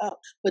building up.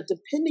 But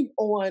depending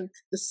on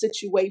the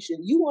situation,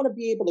 you want to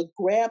be able to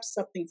grab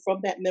something from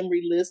that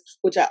memory list,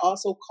 which I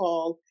also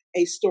call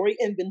a story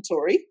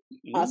inventory.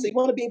 So you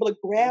want to be able to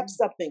grab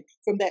something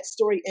from that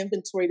story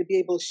inventory to be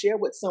able to share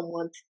with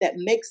someone that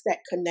makes that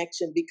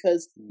connection,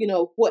 because,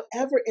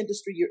 whatever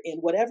industry you're in,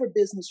 whatever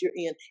business you're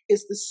in,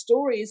 it's the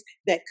stories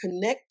that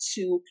connect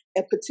to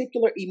a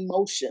particular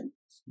emotion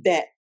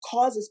that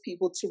causes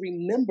people to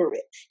remember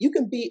it. You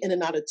can be in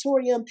an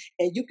auditorium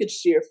and you could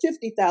share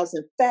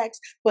 50,000 facts,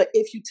 but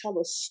if you tell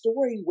a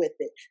story with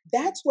it,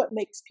 that's what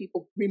makes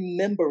people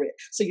remember it.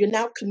 So you're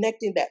now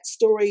connecting that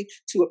story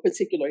to a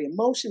particular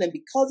emotion, and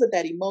because of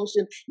that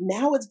emotion,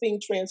 now it's being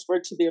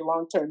transferred to their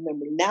long-term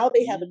memory. Now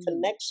they have a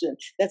connection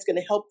that's going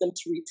to help them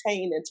to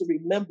retain and to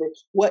remember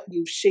what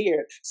you've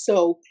shared.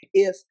 So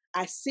if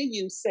I see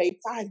you say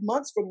 5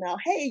 months from now,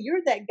 hey,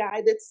 you're that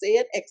guy that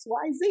said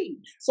XYZ.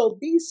 So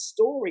these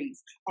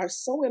stories are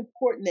so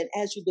important. And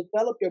as you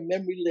develop your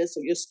memory list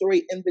or your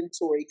story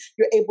inventory,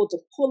 you're able to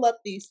pull up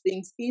these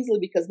things easily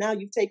because now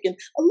you've taken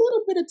a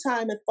little bit of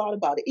time and thought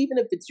about it. Even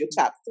if it's your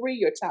top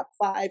 3 or top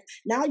 5,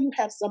 now you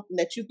have something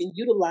that you can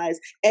utilize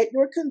at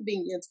your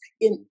convenience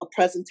in a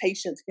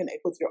presentation to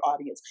connect with your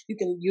audience. You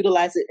can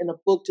utilize it in a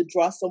book to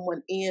draw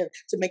someone in,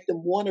 to make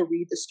them want to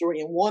read the story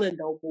and want to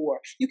know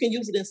more. You can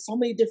use it in so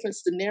many different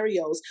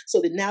scenarios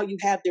so that now you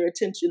have their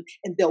attention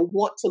and they'll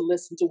want to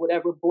listen to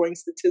whatever boring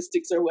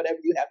statistics or whatever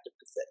you have to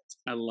present.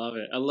 I love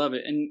it. I love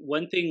it. And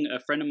one thing, a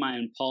friend of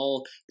mine,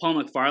 Paul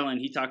McFarland,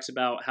 he talks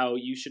about how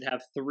you should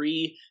have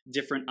three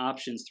different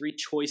options, three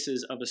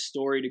choices of a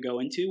story to go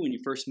into when you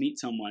first meet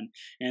someone.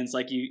 And it's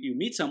like you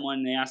meet someone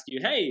and they ask you,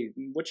 hey,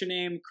 what's your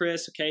name,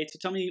 Chris? Okay, so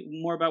tell me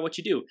more about what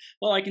you do.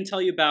 Well, I can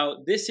tell you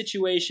about this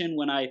situation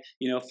when I,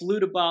 flew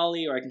to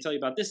Bali, or I can tell you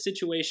about this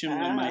situation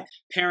when my Ah,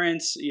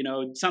 parents,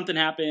 something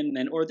happened,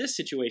 and or this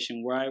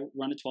situation where I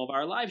run a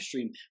 12-hour live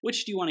stream.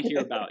 Which do you want to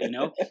hear about,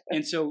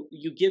 And so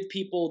you give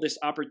people this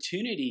opportunity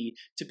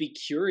to be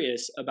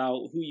curious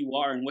about who you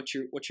are and what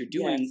you're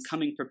doing, yes,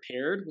 coming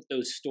prepared with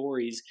those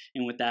stories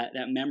and with that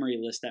memory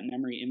list, that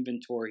memory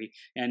inventory,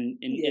 and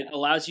it yeah,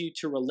 allows you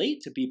to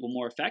relate to people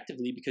more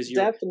effectively because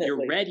you're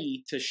definitely.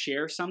 ready to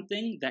share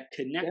something that Yep.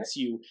 connects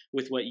you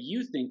with what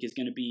you think is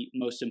going to be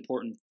most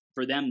important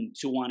for them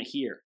to want to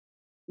hear.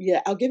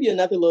 Yeah, I'll give you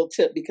another little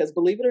tip because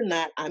believe it or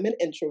not, I'm an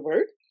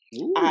introvert.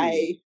 Ooh.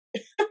 I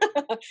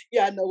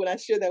yeah, I know when I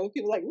share that with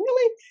people, like,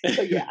 really?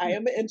 So yeah, I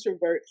am an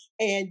introvert,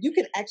 and you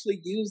can actually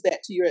use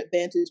that to your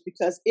advantage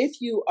because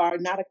if you are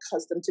not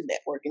accustomed to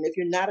networking, if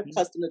you're not Mm,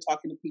 accustomed to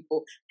talking to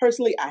people,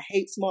 personally, I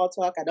hate small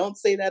talk. I don't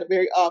say that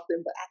very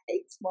often, but I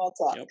hate small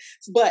talk. yep.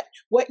 But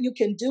what you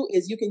can do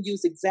is you can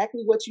use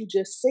exactly what you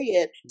just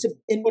said to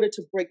in order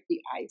to break the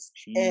ice.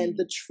 And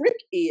the Mm, trick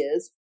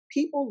is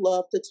people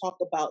love to talk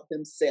about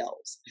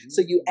themselves.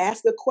 So you mm,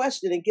 ask a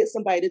question and get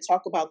somebody to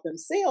talk about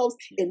themselves.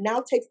 It yes. now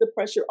takes the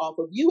pressure off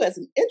of you as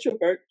an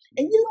introvert,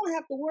 and Mm. you don't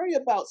have to worry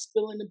about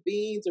spilling the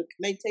beans or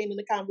maintaining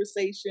the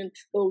conversation,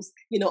 those,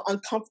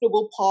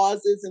 uncomfortable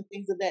pauses and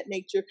things of that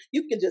nature.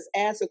 You can just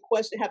ask a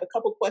question, have a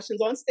couple questions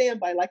on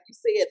standby, like you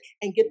said,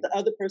 and get the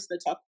other person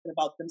to talk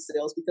about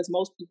themselves because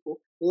most people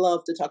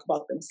love to talk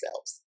about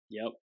themselves.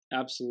 Yep,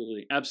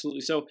 absolutely,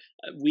 absolutely. So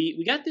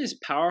we got this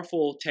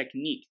powerful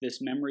technique, this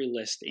memory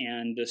list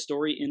and the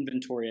story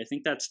inventory. I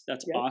think that's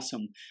Yep.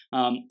 awesome.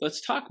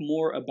 Let's talk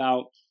more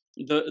about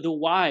the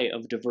why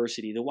of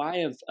diversity, the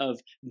why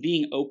of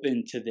being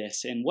open to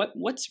this, and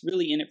what's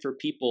really in it for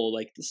people.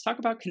 Like, let's talk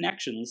about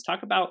connection. Let's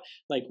talk about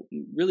like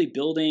really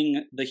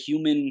building the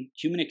human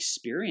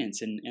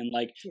experience and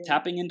like Yeah.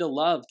 tapping into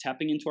love,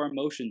 tapping into our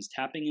emotions,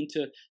 tapping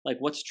into like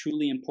what's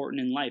truly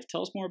important in life.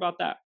 Tell us more about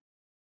that.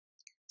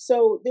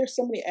 So there's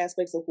so many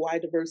aspects of why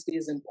diversity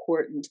is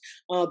important.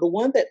 The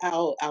one that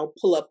I'll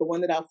pull up, the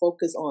one that I'll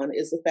focus on,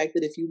 is the fact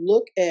that if you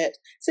look at,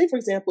 say, for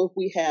example, if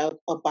we have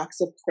a box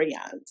of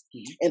crayons,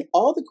 Mhm. and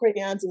all the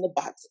crayons in the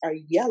box are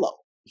yellow,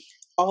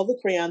 all the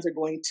crayons are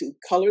going to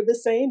color the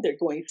same. They're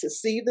going to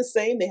see the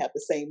same. They have the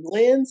same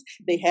lens.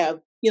 They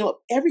have,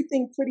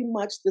 everything pretty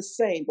much the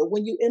same. But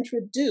when you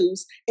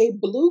introduce a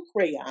blue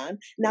crayon,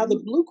 now the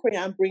Ooh. blue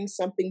crayon brings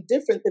something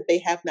different that they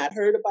have not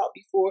heard about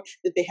before,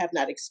 that they have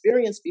not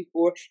experienced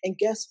before. And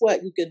guess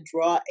what? You can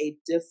draw a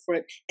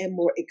different and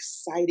more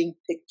exciting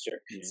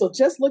picture. So Yeah.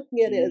 just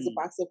looking at it as a Mm.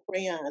 box of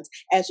crayons,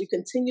 as you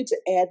continue to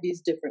add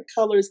these different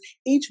colors,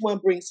 each one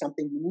brings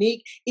something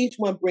unique. Each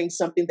one brings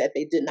something that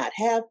they did not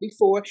have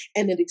before,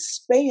 and it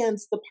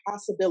expands the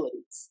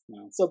possibilities.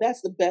 Wow. So that's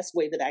the best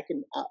way that I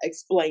can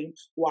explain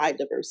why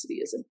diversity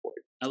is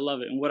important. I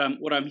love it. And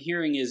what I'm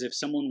hearing is if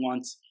someone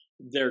wants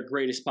their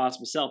greatest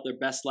possible self, their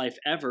best life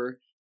ever,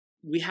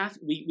 we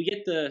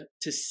get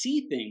to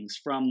see things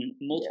from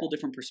multiple Yeah,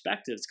 different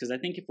perspectives, because I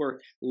think if we're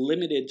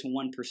limited to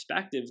one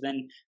perspective,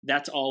 then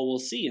that's all we'll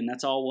see and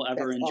that's all we'll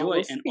ever that's all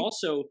we'll enjoy. And see.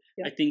 also,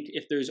 I Yep. think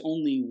if there's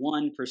only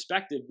one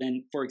perspective,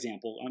 then, for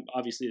example,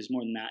 obviously there's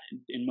more than that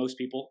in most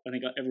people. I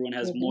think everyone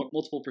has Hmm.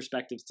 multiple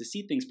perspectives to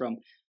see things from.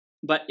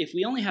 But if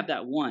we only have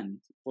that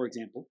one, for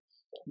example,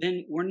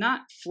 then we're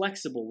not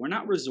flexible, we're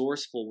not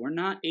resourceful, we're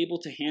not able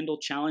to handle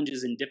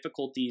challenges and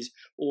difficulties,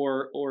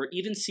 or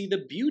even see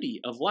the beauty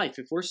of life.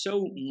 If we're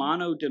so Hmm.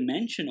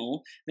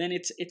 monodimensional, then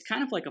it's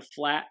kind of like a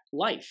flat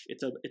life.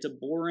 It's a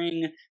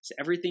boring,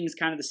 everything's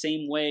kind of the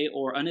same way,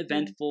 or Yeah.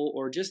 uneventful,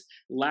 or just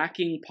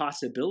lacking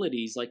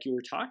possibilities, like you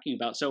were talking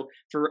about. So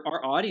for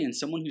our audience,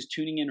 someone who's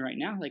tuning in right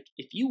now, like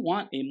if you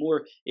want a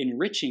more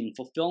enriching,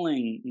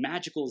 fulfilling,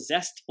 magical,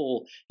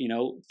 zestful,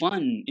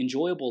 fun,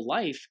 enjoyable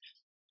life,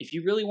 if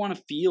you really want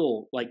to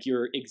feel like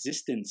your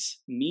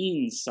existence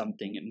means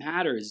something, it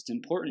matters, it's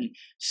important,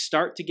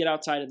 start to get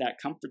outside of that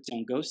comfort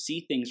zone. Go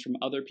see things from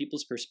other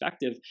people's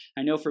perspective.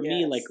 I know for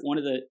me, like Yes. one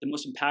of the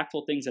most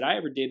impactful things that I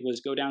ever did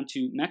was go down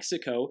to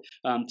Mexico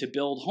to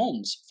build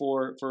homes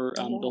for Oh the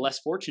wow. less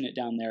fortunate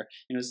down there.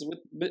 And it was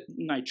with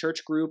my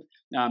church group.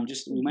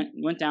 Just we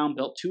Hmm. went down,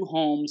 built two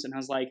homes, and I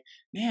was like,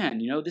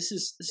 man, this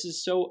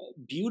is so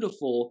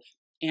beautiful.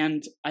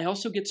 And I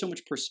also get so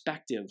much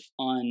perspective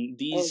on Oh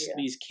these yeah.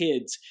 these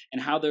kids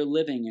and how they're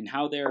living and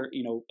how they're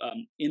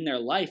in their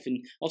life.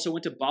 And also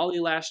went to Bali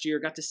last year,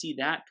 got to see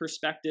that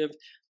perspective.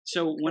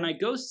 So when Okay. I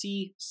go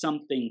see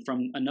something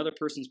from another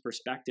person's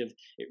perspective,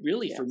 it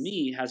really, for Yes.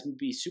 me, has me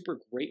be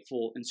super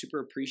grateful and super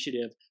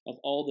appreciative of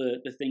all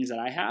the things that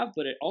I have,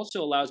 but it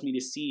also allows me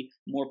to see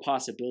more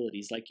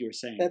possibilities, like you were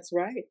saying. That's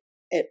right.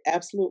 It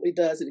absolutely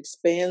does. It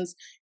expands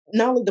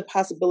not only the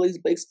possibilities,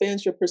 but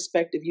expands your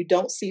perspective. You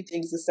don't see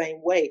things the same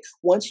way.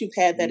 Once you've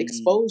had that Mm,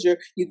 exposure,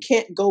 you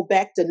can't go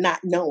back to not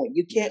knowing.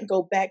 You yeah. can't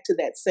go back to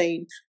that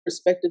same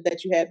perspective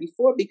that you had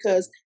before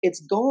because it's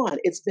gone.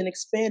 It's been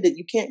expanded.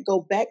 You can't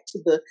go back to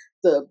the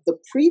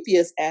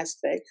previous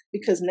aspect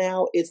because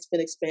now it's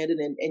been expanded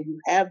and you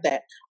have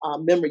that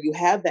memory, you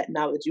have that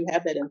knowledge, you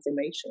have that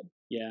information.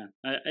 Yeah,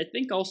 I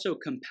think also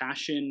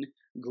compassion,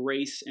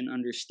 grace, and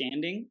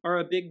understanding are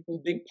a Hmm.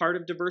 big part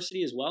of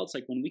diversity as well. It's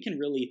like when we can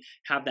really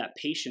have that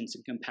patience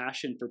and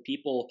compassion for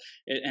people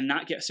and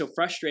not get so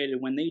frustrated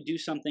when they do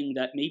something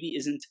that maybe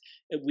isn't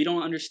we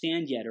don't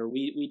understand yet, or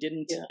Yeah, we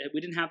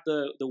didn't have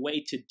the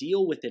way to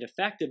deal with it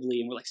effectively,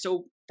 and we're like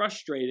so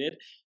frustrated.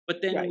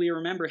 But then right. we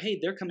remember, hey,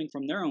 they're coming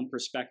from their own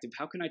perspective.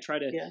 How can I try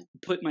to Yeah,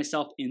 put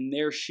myself in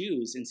their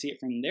shoes and see it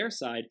from their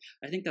side?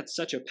 I think that's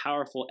such a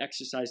powerful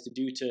exercise to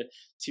do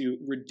to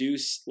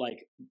reduce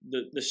like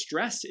the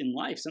stress in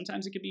life.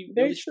 Sometimes it could be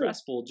very really true.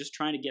 stressful just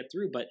trying to get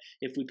through, but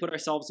if we put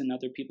ourselves in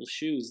other people's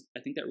shoes,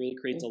 I think that really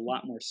creates a Hmm.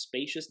 lot more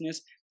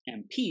spaciousness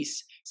and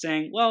peace,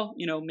 saying, well,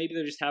 maybe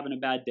they're just having a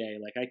bad day,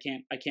 like I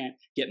can't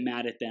get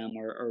mad at them,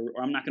 or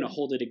I'm not going to Yeah.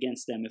 hold it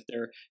against them if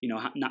they're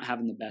not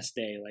having the best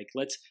day. Like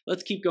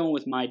let's keep going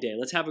with my day.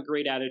 Let's have a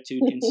great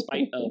attitude in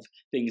spite of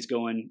things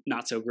going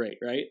not so great,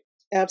 right?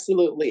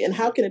 Absolutely. And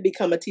how can it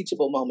become a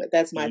teachable moment?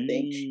 That's my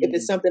thing. If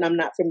it's Mm, something I'm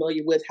not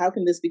familiar with, how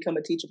can this become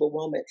a teachable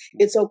moment?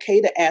 yeah, It's okay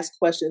to ask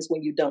questions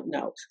when you don't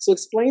know. So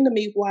explain to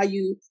me why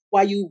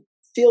you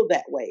feel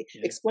that way.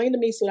 yeah. Explain to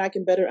me so that I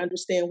can better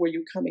understand where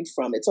you're coming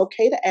from. It's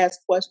okay to ask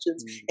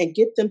questions Mm. and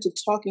get them to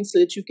talking so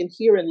that you can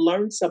hear and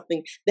learn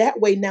something. That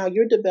way now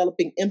you're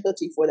developing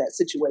empathy for that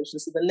situation.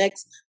 So the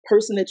next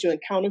person that you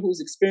encounter who's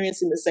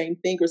experiencing the same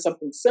thing or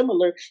something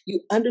similar,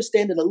 you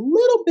understand it a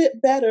little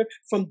bit better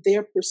from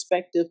their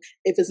perspective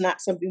if it's not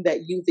something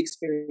that you've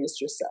experienced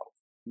yourself.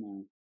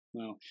 Wow.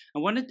 Wow. I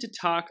wanted to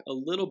talk a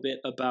little bit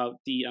about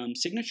the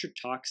signature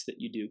talks that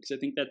you do, because I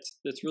think that's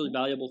really Mhm.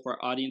 valuable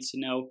for our audience to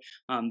know.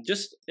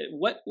 Just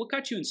what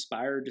got you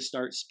inspired to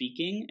start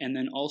speaking, and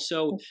then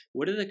also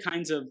what are the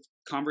kinds of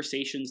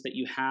conversations that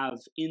you have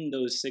in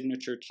those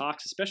signature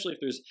talks, especially if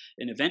there's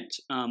an event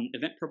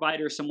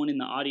provider, someone in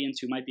the audience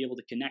who might be able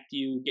to connect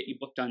you, get you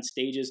booked on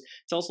stages.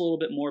 Tell us a little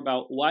bit more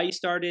about why you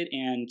started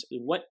and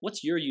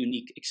what's your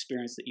unique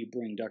experience that you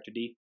bring, Dr.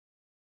 D.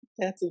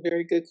 That's a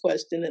very good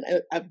question. And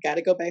I've got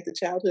to go back to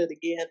childhood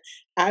again.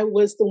 I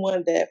was the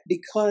one that,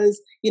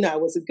 because, I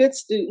was a good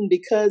student,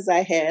 because I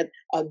had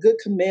a good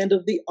command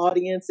of the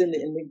audience and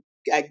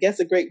I guess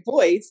a great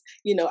voice,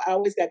 I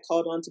always got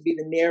called on to be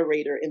the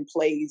narrator in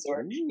plays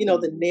or, the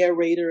Ooh,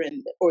 narrator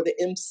or the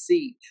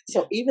MC.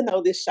 So yeah. even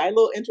though this shy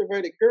little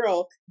introverted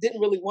girl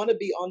didn't really want to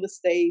be on the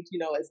stage,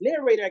 as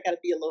narrator, I got to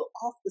be a little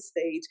off the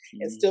stage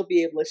and Mm, still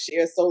be able to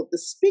share. So the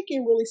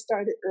speaking really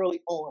started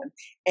early on.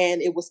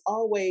 And it was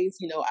always,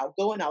 I'll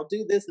go and I'll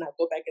do this and I'll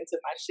go back into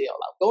my shell.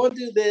 I'll go and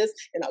do this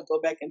and I'll go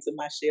back into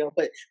my shell.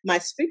 But my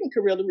speaking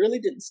career really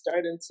didn't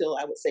start until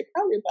I would say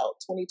probably about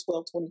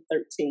 2012,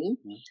 2013.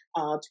 yeah.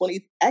 20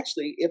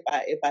 actually, if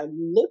I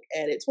look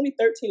at it,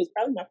 2013 was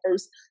probably my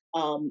first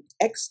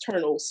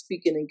external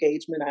speaking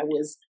engagement. I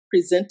was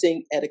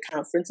presenting at a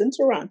conference in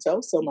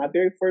Toronto. So my Mhm.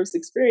 very first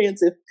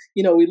experience, if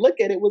we look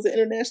at it, was an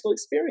international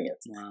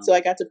experience. So Wow.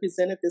 I got to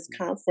present at this Mm,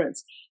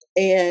 conference.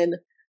 And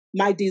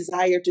my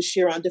desire to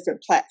share on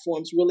different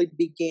platforms really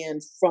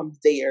began from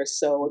there.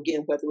 So mm,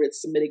 again, whether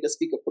it's submitting a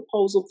speaker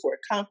proposal for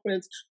a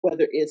conference,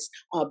 whether it's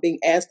being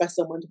asked by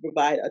someone to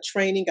provide a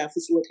training, I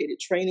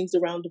facilitated trainings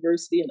around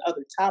diversity and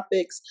other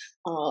topics.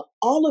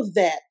 All of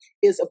that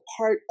is a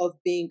part of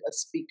being a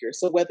speaker.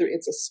 So whether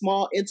it's a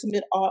small,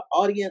 intimate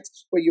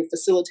audience where you're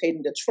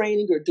facilitating a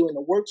training or doing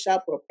a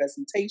workshop or a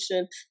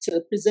presentation,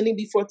 to presenting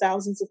before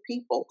thousands of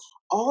people,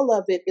 all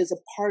of it is a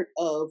part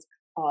of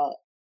uh,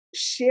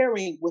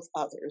 sharing with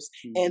others.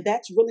 And mm,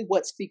 that's really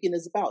what speaking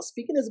is about.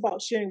 Speaking is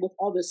about sharing with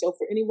others. So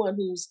for anyone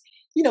who's,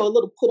 a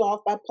little put off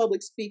by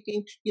public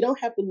speaking, you don't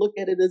have to look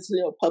at it as,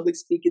 public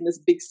speaking, this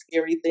big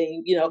scary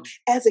thing. mm.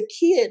 As a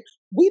kid,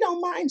 we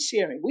don't mind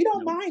sharing. We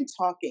don't Nope. mind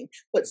talking,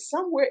 but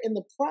somewhere in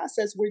the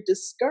process, we're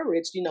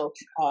discouraged.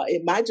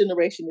 In my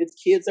generation, it's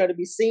kids are to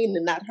be seen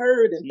and not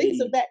heard and things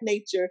of Mm, that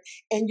nature.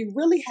 And you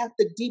really have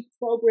to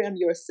deprogram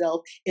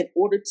yourself in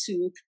order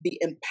to be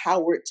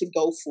empowered to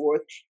go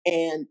forth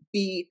and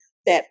be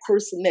that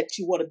person that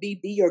you want to be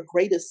your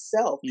greatest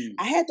self. mm,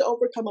 I had to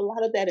overcome a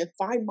lot of that and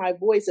find my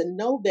voice and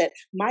know that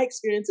my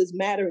experiences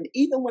matter. And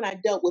even when I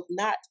dealt with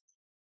not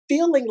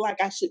feeling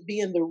like I should be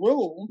in the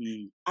room,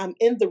 mm. I'm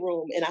in the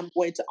room and I'm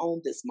going to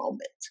own this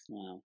moment.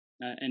 Wow.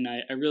 And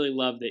I really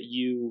love that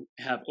you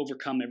have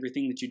overcome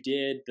everything that you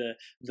did.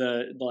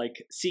 The like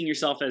seeing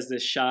yourself as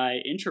this shy,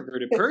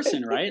 introverted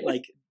person, right?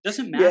 Like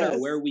doesn't matter Yes.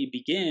 where we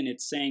begin.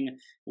 It's saying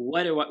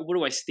what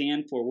do I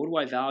stand for? What do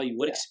I value?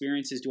 What Yeah.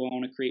 experiences do I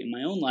want to create in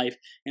my own life?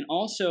 And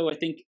also, I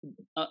think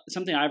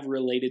something I've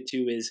related to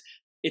is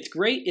it's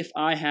great if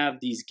I have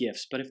these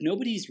gifts, but if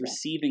nobody's Yeah,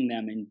 receiving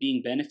them and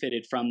being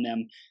benefited from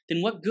them,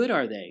 then what good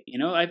are they?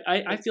 I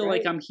that's feel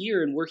like right. I'm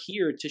here and we're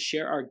here to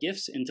share our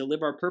gifts and to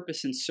live our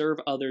purpose and serve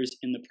others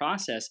in the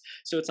process.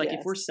 So it's like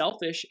if we're Yes,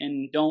 selfish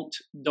and don't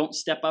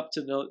step up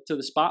to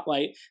the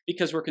spotlight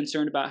because we're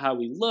concerned about how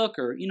we look,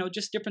 or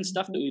just different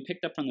stuff that hmm, we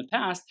picked up from the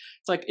past,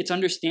 it's like it's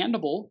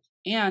understandable.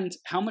 And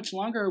how much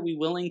longer are we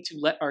willing to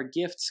let our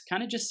gifts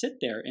kind of just sit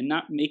there and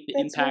not make the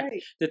that's impact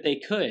right. that they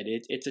could?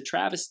 It's a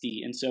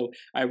travesty. And so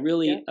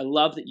Yep, I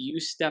love that you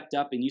stepped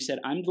up and you said,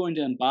 I'm going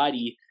to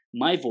embody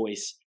my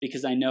voice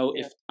because I know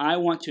if yep, I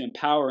want to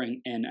empower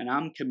and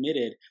I'm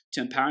committed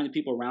to empowering the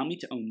people around me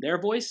to own their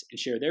voice and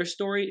share their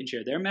story and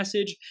share their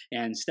message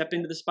and step yep,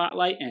 into the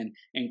spotlight and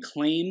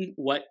claim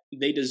what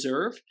they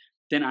deserve,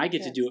 then I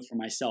get to do yes, it for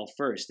myself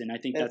first. And I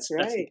think that's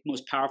that's the right.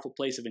 most powerful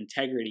place of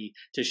integrity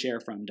to share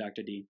from,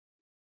 Dr. D.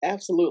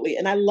 Absolutely.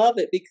 And I love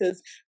it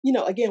because,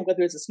 again,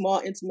 whether it's a small,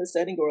 intimate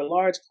setting or a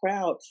large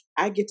crowd,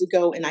 I get to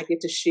go and I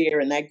get to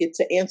share and I get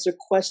to answer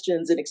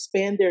questions and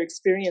expand their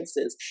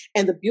experiences.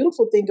 And the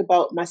beautiful thing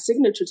about my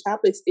signature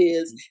topics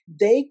is Mhm.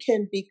 they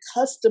can be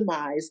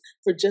customized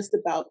for just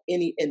about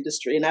any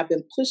industry. And I've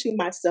been pushing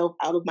myself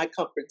out of my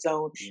comfort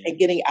zone Yeah. and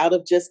getting out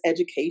of just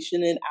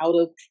education and out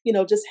of,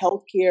 just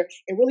healthcare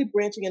and really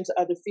branching into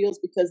other fields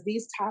because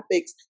these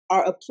topics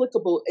are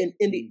applicable in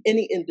Mm,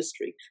 any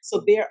industry. So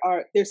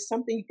mm, there's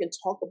something you can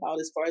talk about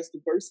as far as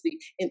diversity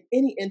in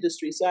any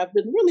industry. So I've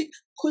been really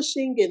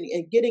pushing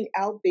and getting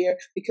out there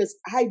because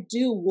I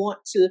do want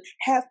to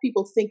have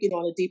people thinking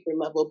on a deeper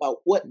level about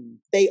what mm.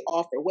 they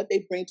offer, what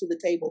they bring to the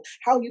table,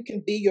 how you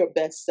can be your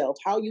best self,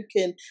 how you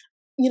can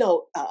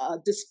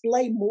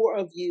display more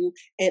of you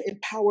and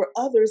empower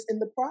others in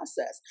the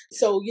process. Yeah.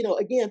 So,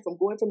 again, from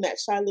going from that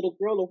shy little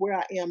girl to where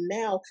I am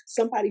now,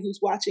 somebody who's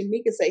watching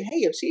me can say,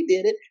 hey, if she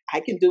did it, I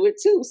can do it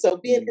too. So,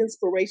 being Mm.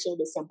 inspirational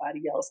to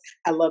somebody else,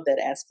 I love that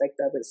aspect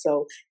of it.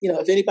 So,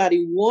 if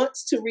anybody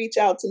wants to reach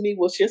out to me,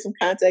 we'll share some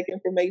contact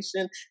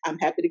information. I'm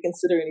happy to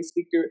consider any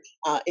speaker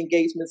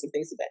engagements and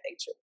things of that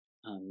nature.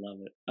 I love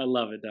it. I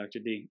love it, Dr.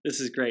 D. This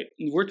is great.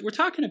 We're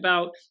talking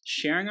about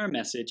sharing our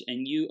message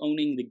and you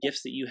owning the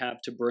gifts that you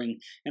have to bring.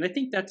 And I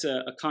think that's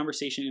a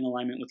conversation in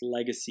alignment with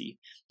legacy.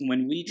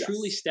 When we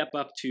truly Yes. step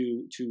up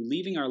to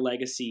leaving our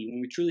legacy,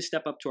 when we truly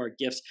step up to our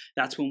gifts,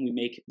 that's when we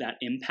make that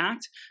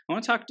impact. I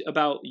want to talk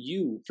about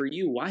you. For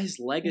you, why is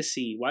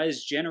legacy? Why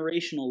is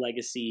generational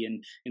legacy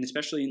and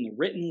especially in the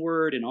written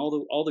word and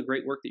all the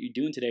great work that you're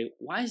doing today,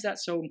 why is that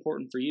so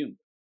important for you?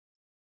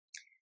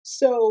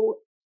 So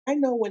I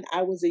know when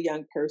I was a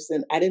young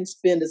person, I didn't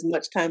spend as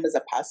much time as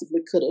I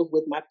possibly could have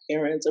with my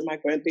parents or my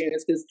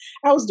grandparents because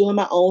I was doing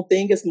my own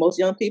thing, as most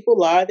young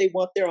people are. They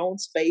want their own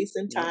space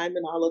and Yep. time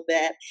and all of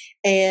that.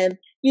 And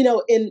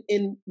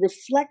in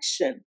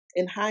reflection,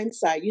 in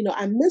hindsight,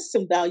 I miss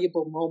some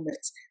valuable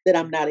moments that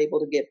I'm not able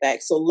to get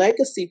back. So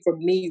legacy for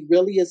me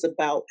really is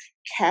about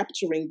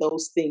capturing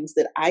those things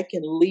that I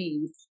can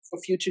leave for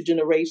future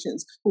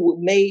generations who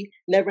may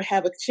never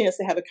have a chance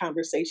to have a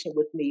conversation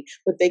with me,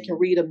 but they can Mm.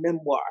 read a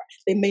memoir.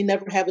 They may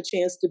never have a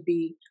chance to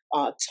be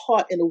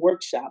taught in a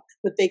workshop,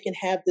 but they can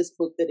have this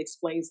book that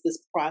explains this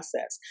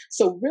process.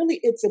 So, really,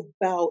 it's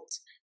about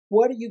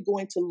what are you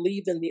going to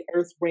leave in the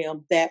earth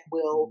realm that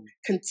will Mm.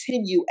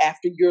 continue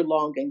after you're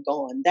long and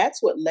gone?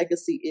 That's what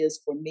legacy is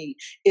for me.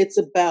 It's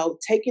about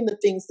taking the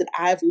things that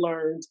I've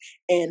learned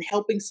and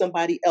helping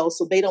somebody else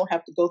so they don't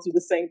have to go through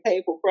the same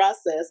painful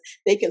process.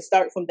 They can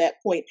start from that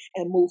point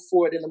and move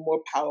forward in a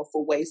more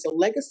powerful way. So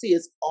legacy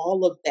is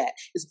all of that.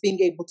 Is being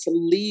able to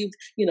leave,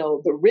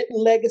 the written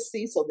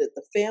legacy so that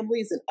the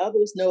families and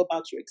others know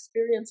about your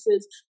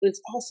experiences, but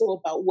it's also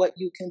about what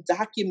you can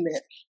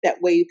document.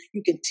 That way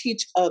you can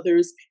teach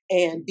others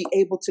and be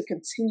able to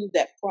continue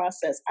that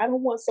process. I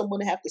don't want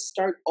someone to have to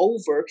start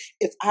over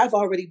if I've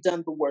already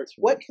done the work. That's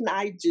What right. can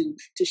I do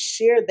to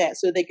share that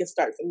so they can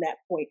start from that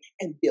point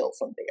and build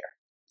from there?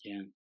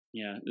 Yeah.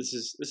 Yeah, this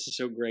is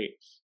so great.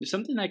 There's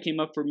something that came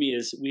up for me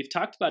is we've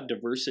talked about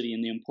diversity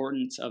and the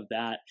importance of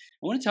that.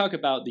 I want to talk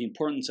about the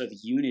importance of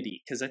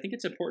unity because I think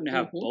it's important to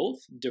have Hmm. both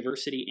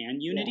diversity and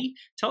Yeah. unity.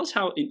 Tell us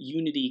how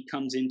unity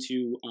comes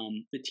into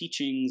the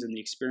teachings and the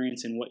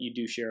experience and what you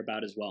do share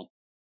about as well.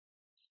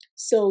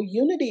 So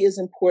unity is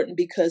important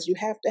because you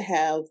have to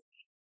have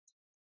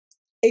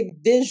a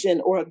vision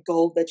or a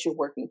goal that you're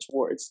working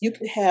towards. You Yeah.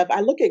 can have,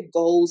 I look at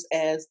goals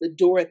as the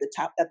door at the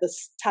top,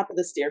 top of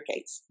the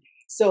staircase.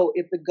 So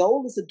if the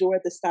goal is the door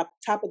at the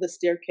top of the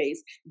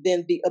staircase,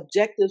 then the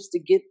objectives to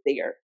get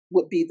there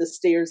would be the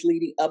stairs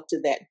leading up to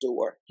that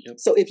door. Yep.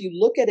 So if you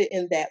look at it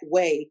in that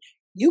way,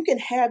 you can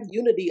have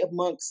unity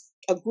amongst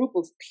a group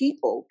of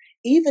people,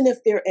 even if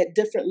they're at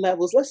different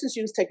levels. Let's just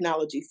use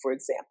technology, for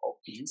example.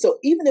 Hmm. So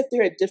even if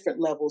they're at different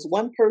levels,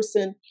 one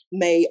person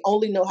may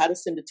only know how to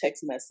send a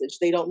text message.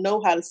 They don't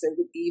know how to send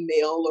an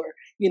email or,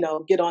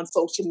 get on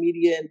social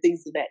media and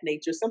things of that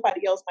nature.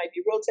 Somebody else might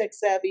be real tech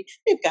savvy.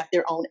 They've got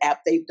their own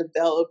app they've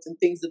developed and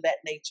things of that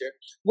nature.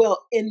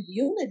 Well, in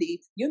unity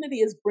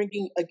is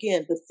bringing,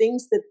 again, the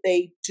things that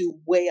they do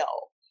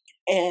well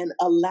and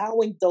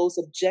allowing those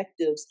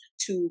objectives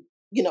to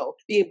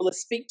be able to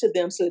speak to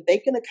them so that they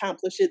can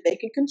accomplish it, they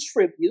can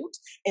contribute,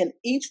 and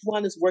each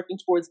one is working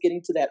towards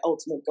getting to that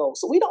ultimate goal.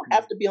 So we don't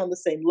have to be on the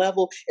same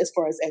level as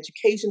far as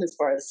education, as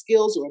far as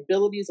skills or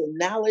abilities or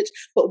knowledge,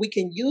 but we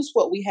can use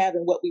what we have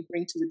and what we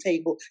bring to the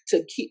table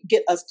to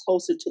get us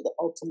closer to the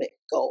ultimate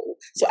goal.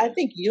 So I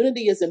think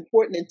unity is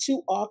important, and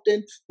too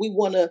often we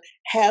want to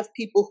have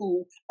people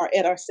who are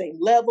at our same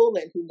level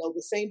and who know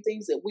the same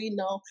things that we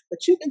know,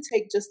 but you can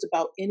take just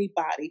about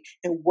anybody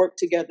and work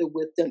together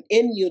with them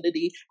in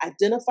unity,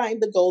 identifying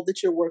the goal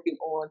that you're working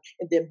on,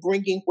 and then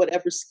bringing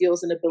whatever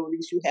skills and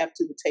abilities you have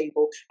to the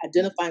table,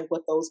 identifying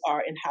what those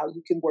are and how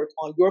you can work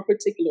on your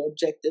particular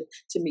objective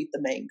to meet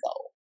the main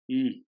goal.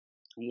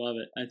 I love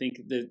it. I think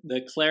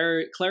the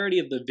clarity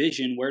of the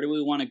vision. Where do we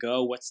want to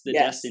go? What's the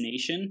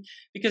destination?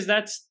 Because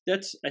that's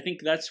I think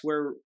that's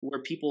where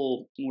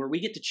we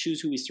get to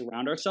choose who we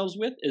surround ourselves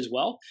with as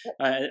well.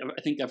 I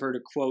think I've heard a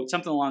quote,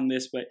 something along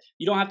this, but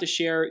you don't have to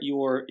share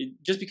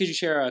just because you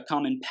share a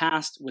common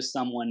past with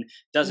someone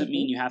doesn't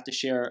mean you have to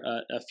share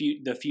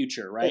the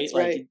future, right?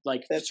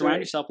 That's surround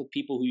yourself with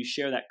people who you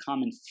share that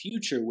common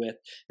future with,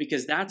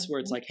 because that's where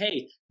it's like,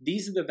 hey,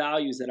 these are the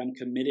values that I'm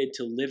committed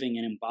to living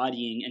and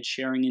embodying and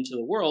sharing into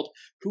the world.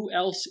 Who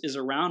else is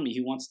around me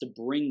who wants to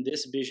bring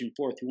this vision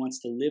forth, who wants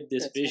to live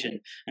this vision?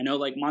 Right. I know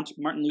like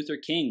Martin Luther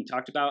King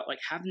talked about like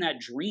having that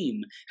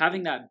dream,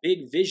 having that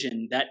big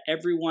vision that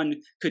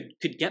everyone could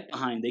get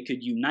behind, they could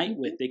unite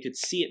with, they could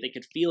see it, they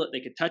could feel it,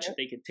 they could touch it,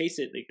 they could taste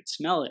it, they could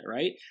smell it,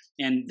 right?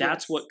 And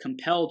that's what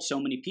compelled so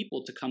many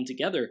people to come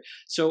together.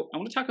 So I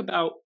want to talk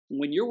about,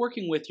 when you're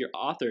working with your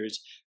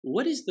authors,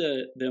 what is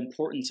the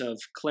importance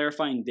of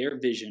clarifying their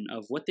vision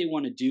of what they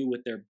want to do with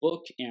their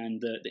book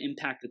and the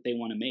impact that they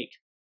want to make?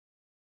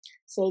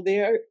 So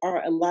there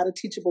are a lot of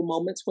teachable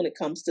moments when it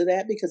comes to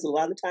that, because a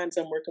lot of times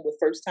I'm working with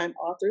first-time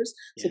authors.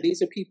 So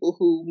these are people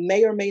who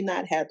may or may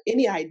not have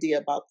any idea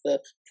about the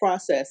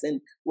process.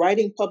 And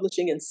writing,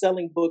 publishing, and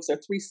selling books are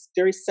three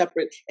very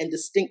separate and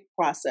distinct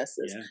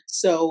processes.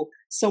 So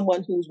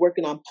someone who's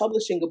working on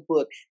publishing a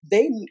book,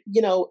 they,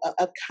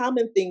 a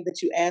common thing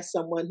that you ask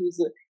someone who's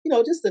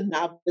just a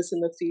novice in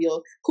the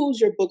field, who's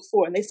your book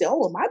for? And they say, oh,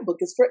 well, my book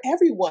is for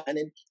everyone.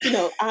 And,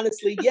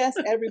 honestly, yes,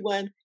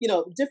 everyone,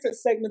 different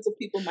segments of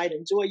people might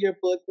enjoy your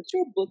book, but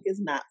your book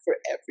is not for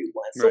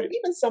everyone. So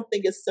even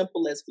something as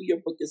simple as who your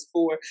book is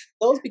for,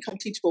 those become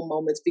teachable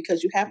moments,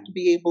 because you have to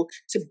be able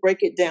to break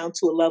it down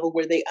to a level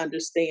where they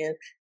understand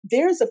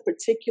there's a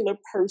particular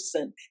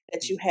person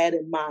that you had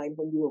in mind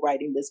when you were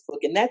writing this book,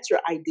 and that's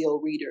your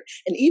ideal reader.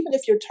 And even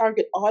if your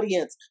target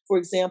audience, for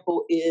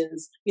example,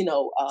 is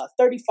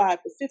 35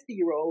 to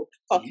 50-year-old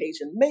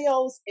Caucasian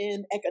males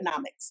in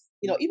economics,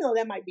 even though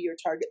that might be your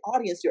target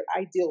audience, your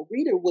ideal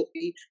reader would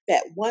be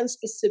that one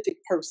specific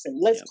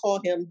person. Let's call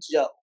him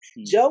Joe.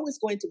 Joe is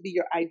going to be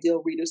your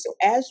ideal reader. So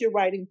as you're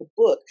writing the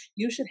book,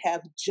 you should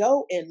have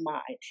Joe in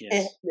mind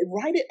and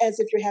write it as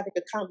if you're having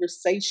a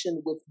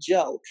conversation with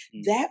Joe.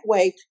 That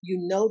way, you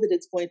know that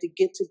it's going to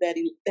get to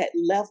that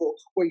level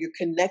where you're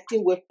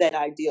connecting with that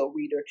ideal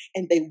reader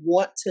and they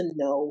want to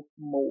know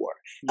more.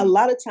 A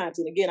lot of times,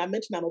 and again, I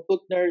mentioned I'm a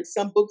book nerd.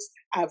 Some books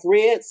I've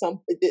read,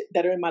 some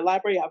that are in my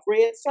library I've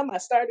read, some I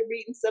started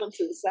reading, set them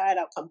to the side.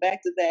 I'll come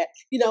back to that.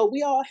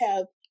 We all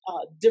have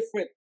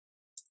different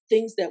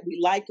things that we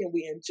like and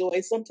we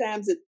enjoy.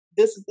 Sometimes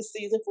this is the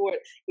season for it.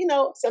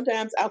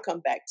 Sometimes I'll come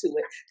back to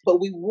it. But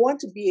we want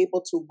to be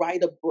able to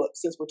write a book,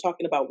 since we're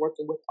talking about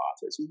working with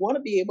authors. We want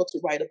to be able to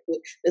write a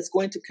book that's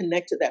going to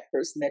connect to that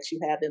person that you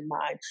have in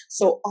mind.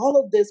 So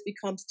all of this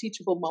becomes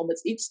teachable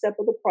moments each step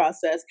of the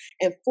process.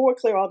 And for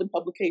Claire Alden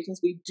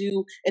Publications, we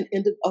do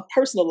a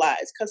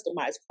personalized,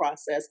 customized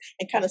process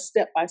and kind of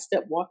step by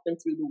step walk them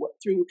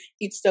through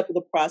each step of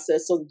the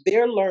process. So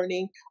they're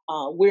learning.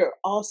 We're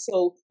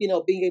also,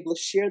 being able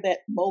to share that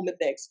moment,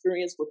 that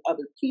experience with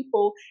other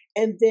people.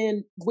 And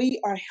then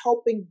we are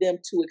helping them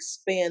to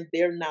expand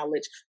their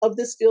knowledge of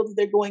this field that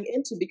they're going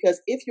into.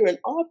 Because if you're an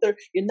author,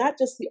 you're not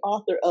just the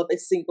author of a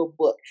single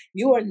book.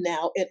 You are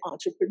now an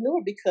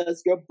entrepreneur,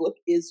 because your book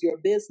is your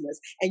business.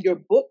 And your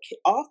book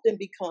often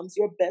becomes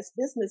your best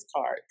business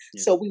card.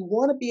 So we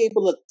want to be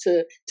able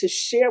to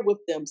share with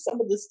them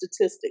some of the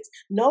statistics.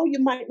 No, you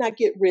might not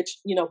get rich,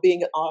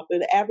 being an author.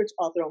 The average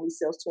author only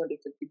sells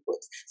 250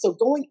 books. So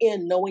going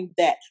in, knowing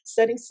that,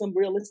 setting some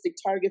realistic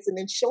targets, and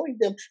then showing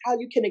them how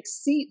you can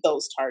exceed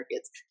those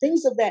targets,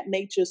 things of that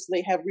nature, so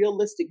they have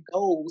realistic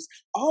goals.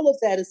 All of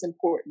that is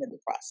important in the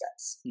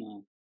process.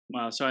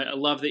 Wow. So I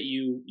love that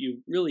you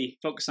really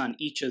focus on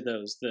each of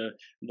those,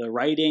 the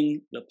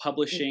writing, the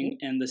publishing,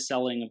 and the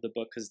selling of the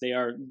book, because they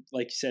are,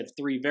 like you said,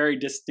 three very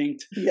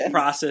distinct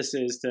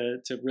processes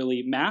to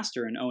really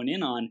master and own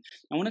in on.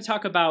 I want to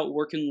talk about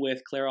working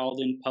with Claire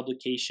Alden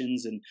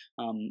Publications and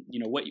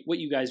what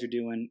you guys are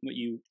doing, what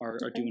you are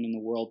doing in the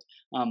world.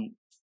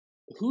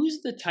 who's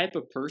the type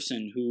of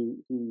person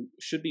who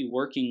should be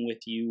working with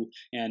you,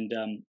 and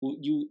who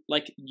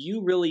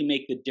you really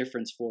make the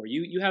difference for?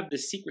 You have the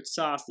secret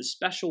sauce, the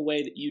special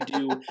way that you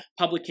do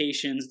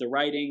publications, the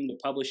writing, the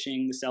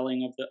publishing, the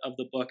selling of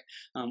the book.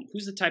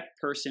 Who's the type of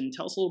person?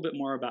 Tell us a little bit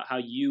more about how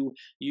you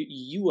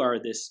are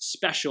this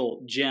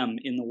special gem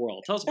in the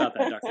world. Tell us about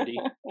that, Dr. D.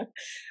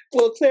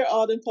 Well, Claire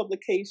Alden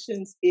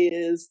Publications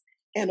is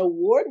an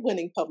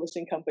award-winning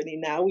publishing company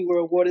now. We were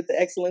awarded the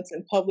Excellence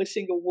in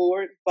Publishing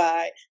Award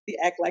by the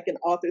Act Like an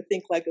Author,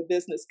 Think Like a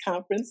Business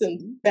conference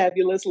in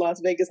fabulous Las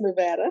Vegas,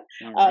 Nevada.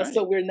 Right.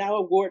 So we're now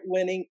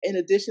award-winning. In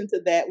addition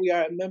to that, we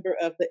are a member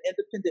of the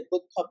Independent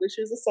Book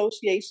Publishers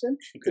Association.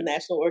 It's a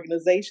national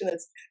organization.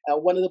 It's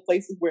one of the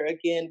places where,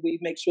 again, we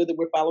make sure that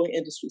we're following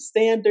industry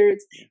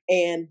standards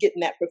and getting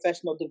that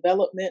professional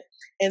development.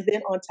 And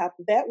then on top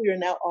of that, we are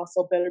now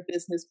also Better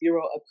Business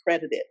Bureau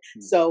accredited.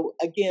 So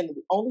again,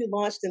 we only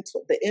launched in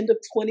the end of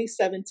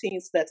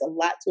 2017, so that's a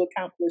lot to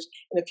accomplish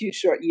in a few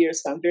short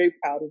years, so I'm very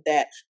proud of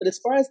that. But as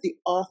far as the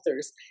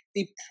authors,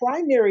 the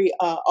primary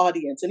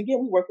audience, and again,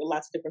 we work with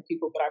lots of different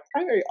people, but our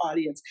primary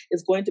audience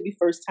is going to be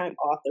first-time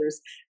authors.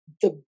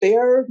 The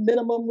bare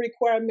minimum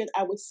requirement,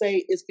 I would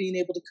say, is being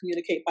able to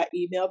communicate by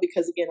email,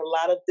 because again, a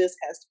lot of this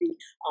has to be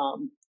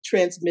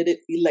transmitted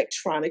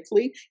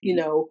electronically. You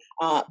know,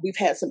 we've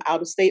had some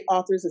out-of-state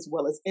authors as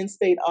well as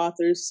in-state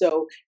authors,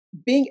 so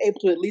being able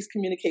to at least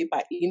communicate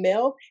by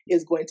email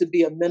is going to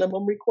be a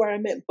minimum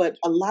requirement. But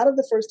a lot of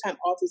the first-time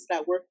authors that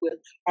I work with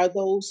are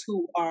those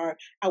who are,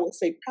 I would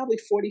say, probably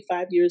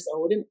 45 years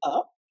old and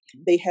up.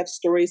 They have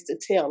stories to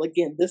tell.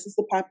 Again, this is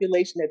the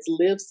population that's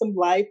lived some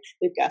life.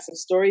 They've got some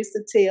stories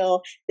to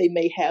tell. They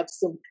may have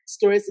some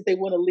stories that they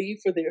want to leave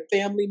for their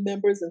family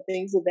members and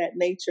things of that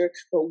nature.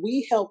 But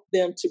we help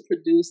them to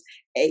produce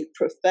a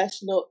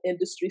professional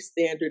industry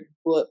standard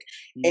book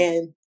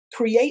and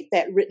create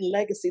that written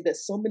legacy that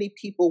so many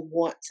people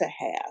want to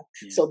have.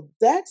 So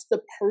that's the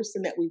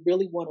person that we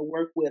really want to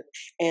work with.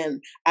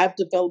 And I've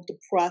developed a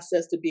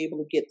process to be able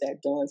to get that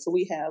done. So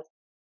we have,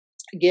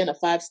 again, a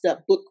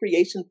 5-step book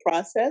creation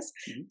process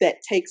that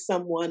takes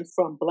someone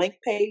from blank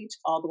page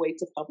all the way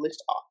to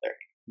published author.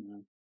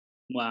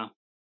 Wow.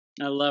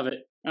 I love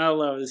it. I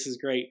love it. This is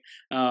great.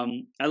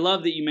 I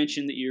love that you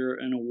mentioned that you're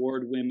an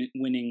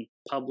award-winning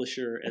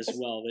publisher as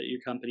well, that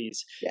your company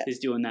is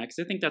doing that, because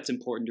I think that's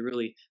important to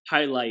really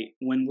highlight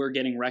when we're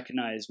getting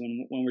recognized,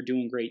 when we're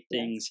doing great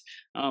things.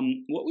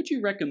 What would you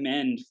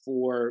recommend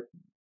for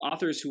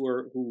authors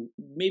who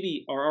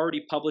maybe are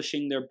already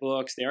publishing their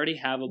books, they already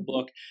have a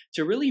book,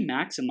 to really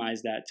maximize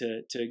that,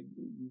 to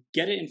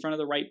get it in front of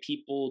the right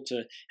people,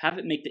 to have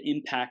it make the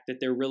impact that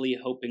they're really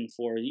hoping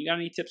for? You got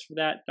any tips for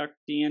that, Dr.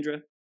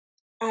 Deandra?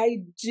 I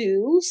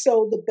do.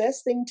 So the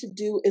best thing to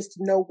do is to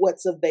know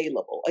what's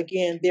available.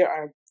 Again, there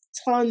are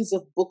tons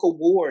of book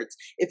awards.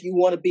 If you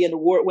want to be an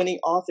award-winning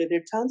author, there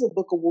are tons of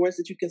book awards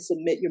that you can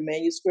submit your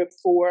manuscript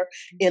for.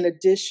 In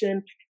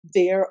addition,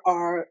 there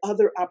are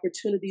other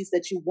opportunities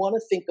that you want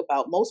to think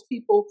about. Most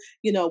people,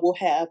 will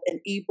have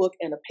an ebook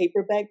and a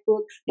paperback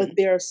book, but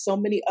there are so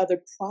many other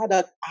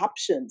product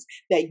options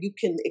that you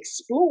can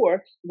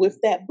explore with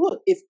that book.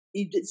 If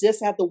you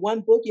just have the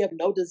one book, you have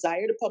no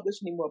desire to publish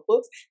any more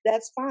books,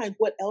 that's fine.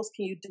 What else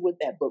can you do with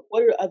that book?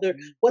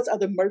 What's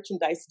other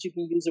merchandise that you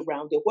can use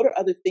around it? What are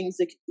other things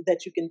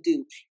that you can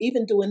do?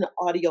 Even doing an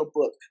audio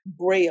book,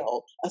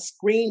 Braille, a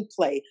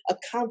screenplay, a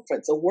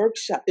conference, a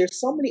workshop. There's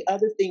so many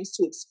other things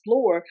to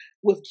explore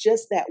with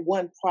just that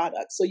one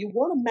product. So you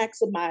want to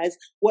maximize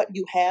what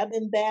you have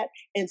in that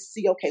and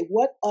see, okay,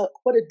 what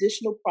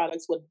additional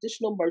products, what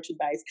additional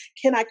merchandise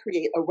can I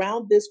create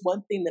around this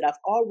one thing that I've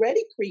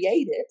already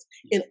created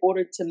in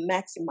order to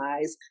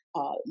maximize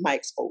my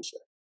exposure.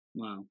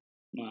 Wow.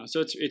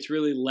 So it's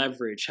really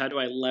leverage. How do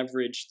I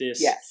leverage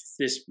this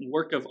this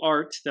work of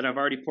art that I've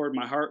already poured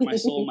my heart, my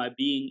soul, my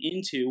being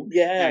into,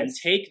 and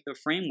take the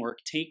framework,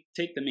 take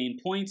the main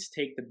points,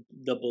 take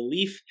the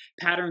belief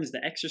patterns,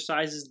 the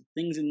exercises,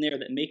 the things in there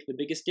that make the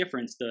biggest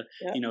difference, the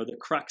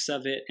crux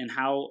of it, and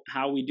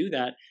how we do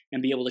that,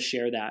 and be able to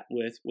share that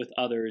with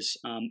others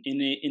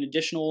in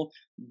additional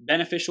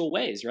beneficial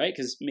ways, right?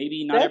 Because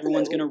maybe not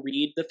everyone's going to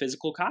read the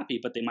physical copy,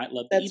 but they might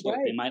love the ebook,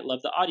 they might love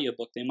the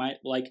audiobook, they might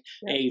like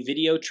a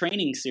video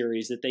training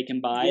series that they can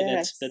buy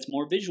that's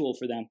more visual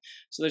for them.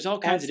 So there's all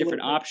kinds of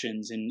different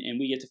options, and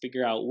we get to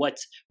figure out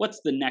what's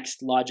the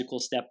next logical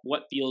step,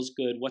 what feels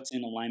good, what's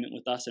in alignment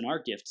with us and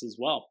our gifts as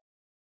well.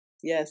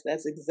 Yes,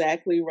 that's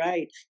exactly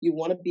right. You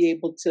want to be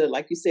able to,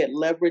 like you said,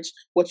 leverage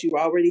what you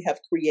already have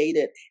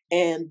created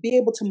and be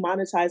able to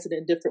monetize it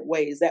in different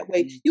ways. That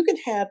way you can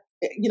have,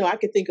 I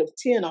could think of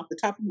 10 off the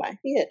top of my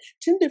head,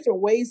 10 different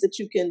ways that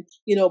you can,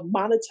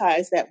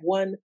 monetize that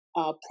one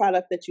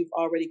product that you've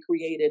already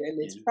created. And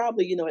it's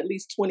probably, at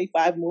least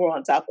 25 more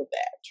on top of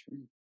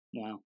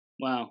that.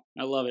 Wow.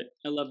 I love it.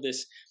 I love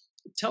this.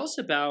 Tell us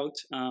about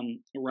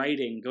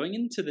writing going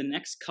into the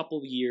next couple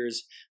of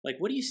years. Like,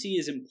 what do you see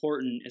as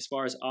important as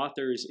far as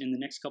authors in the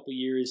next couple of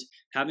years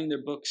having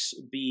their books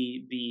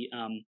be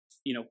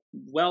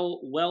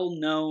well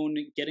known,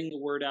 getting the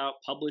word out,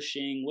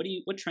 publishing?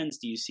 What trends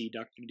do you see,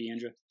 Dr.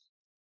 Deandra?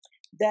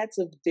 That's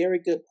a very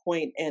good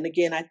point. And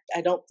again,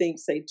 I don't think,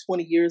 say,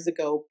 20 years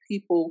ago,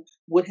 people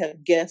would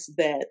have guessed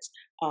that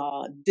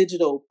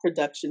digital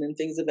production and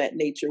things of that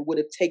nature would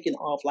have taken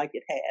off like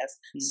it has.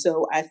 Mm.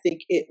 So I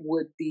think it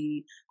would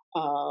be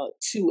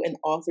to an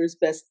author's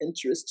best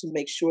interest to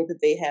make sure that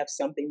they have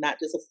something, not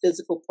just a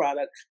physical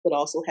product, but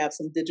also have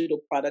some digital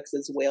products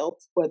as well,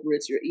 whether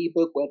it's your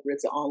ebook, whether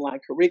it's an online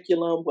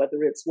curriculum,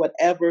 whether it's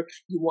whatever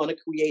you want to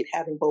create,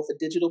 having both a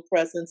digital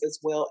presence as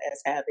well as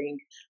having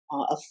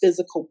a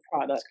physical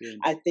product,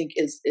 I think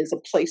is a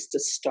place to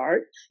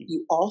start.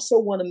 You also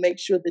want to make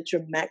sure that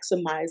you're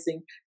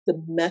maximizing the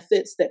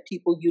methods that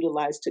people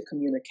utilize to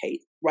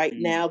communicate. Right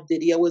now,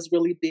 video is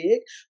really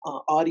big.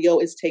 Audio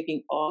is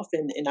taking off,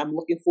 and I'm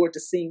looking forward to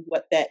seeing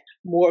what that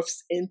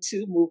morphs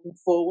into moving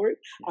forward.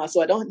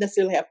 So I don't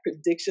necessarily have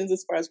predictions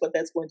as far as what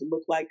that's going to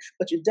look like,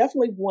 but you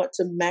definitely want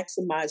to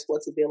maximize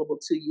what's available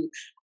to you.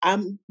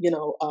 I'm,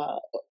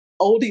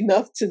 old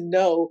enough to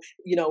know,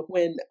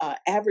 when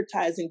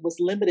advertising was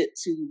limited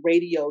to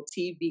radio,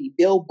 TV,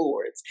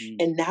 billboards,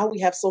 and now we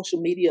have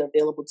social media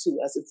available to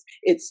us.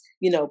 It's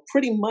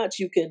pretty much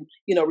you can,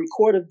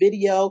 record a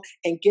video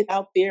and get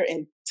out there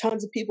and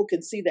tons of people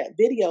can see that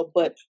video,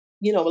 but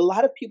a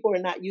lot of people are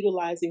not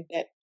utilizing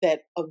that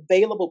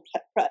available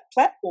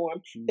platform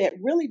that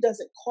really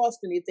doesn't cost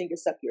anything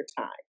except your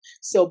time.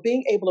 So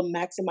being able to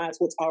maximize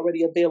what's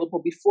already available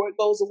before it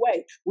goes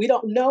away. We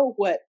don't know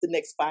what the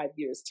next 5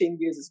 years, 10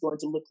 years is going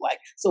to look like.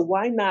 So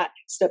why not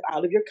step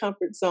out of your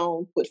comfort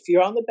zone, put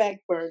fear on the back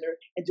burner,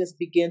 and just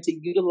begin to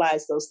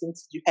utilize those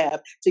things that you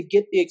have to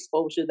get the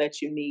exposure that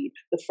you need.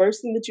 The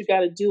first thing that you got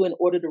to do in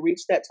order to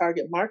reach that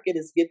target market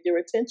is get their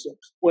attention.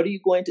 What are you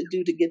going to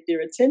do to get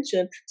their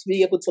attention to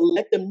be able to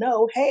let them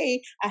know,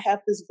 hey, I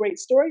have this great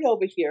story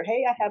over here.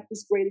 Hey, I have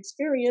this great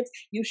experience.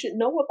 You should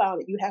know about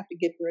it. You have to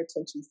get their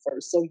attention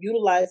first. So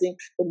utilizing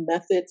the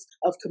methods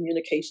of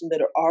communication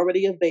that are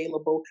already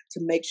available to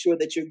make sure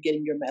that you're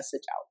getting your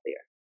message out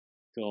there.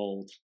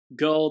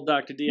 Gold,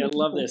 Dr. D. I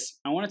love this.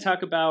 I want to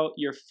talk about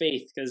your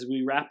faith because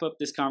we wrap up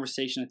this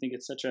conversation. I think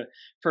it's such a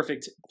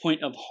perfect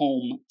point of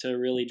home to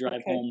really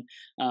drive home.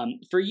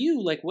 For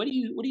you, what do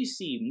you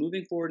see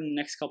moving forward in the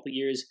next couple of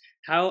years?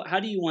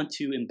 How do you want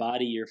to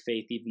embody your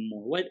faith even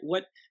more?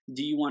 What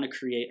do you want to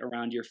create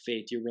around your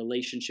faith, your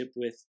relationship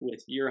with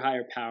your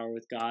higher power,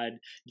 with God,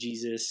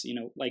 Jesus?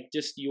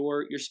 Just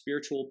your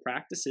spiritual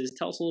practices.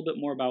 Tell us a little bit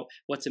more about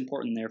what's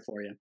important there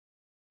for you.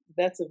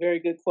 That's a very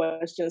good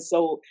question.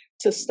 So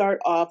to start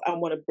off, I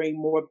want to bring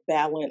more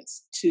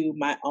balance to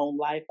my own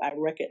life. I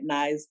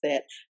recognize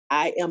that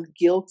I am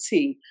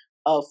guilty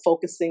of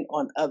focusing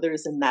on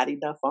others and not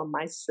enough on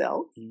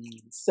myself.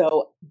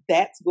 So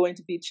that's going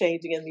to be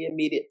changing in the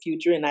immediate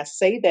future. And I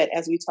say that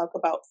as we talk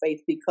about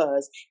faith,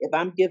 because if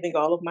I'm giving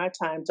all of my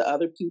time to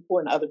other people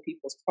and other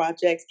people's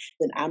projects,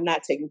 then I'm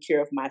not taking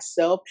care of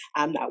myself.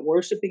 I'm not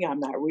worshiping. I'm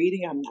not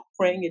reading. I'm not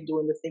praying and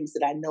doing the things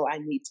that I know I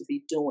need to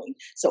be doing.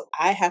 So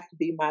I have to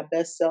be my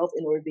best self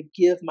in order to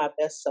give my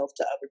best self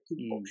to other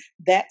people.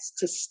 That's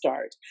to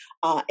start.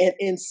 And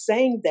in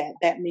saying that,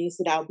 that means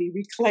that I'll be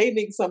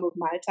reclaiming some of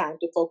my time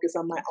to focus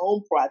on my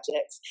own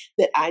projects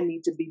that I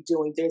need to be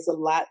doing. There's a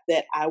lot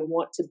that I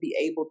want to be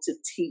able to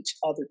teach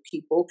other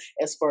people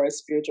as far as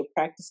spiritual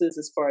practices,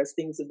 as far as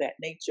things of that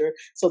nature.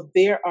 So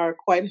there are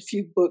quite a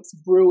few books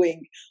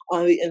brewing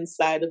on the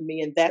inside of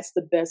me, and that's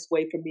the best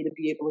way for me to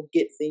be able to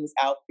get things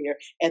out there.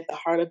 At the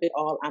heart of it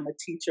all, I'm a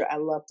teacher. I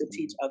love to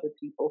teach other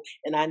people,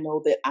 and I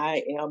know that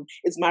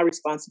it's my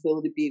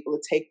responsibility to be able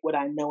to take what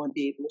I know and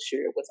be able to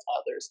share it with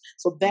others.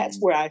 So that's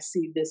where I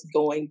see this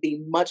going,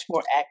 being much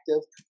more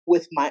active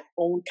with my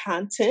own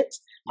content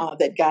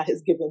that God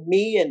has given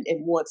me and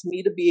wants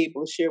me to be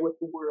able to share with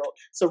the world.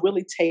 So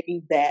really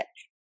taking that,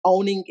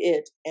 owning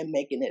it, and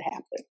making it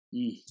happen.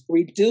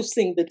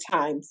 Reducing the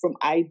time from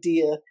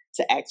idea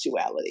to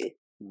actuality.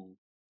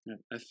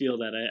 I feel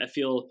that. I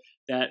feel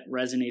that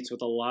resonates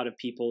with a lot of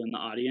people in the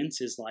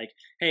audience is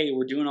hey,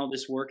 we're doing all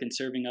this work and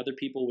serving other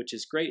people, which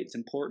is great. It's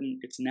important.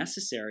 It's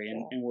necessary.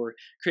 And we're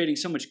creating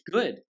so much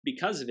good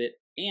because of it.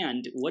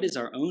 And what is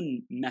our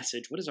own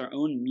message? What is our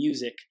own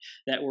music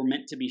that we're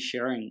meant to be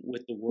sharing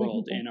with the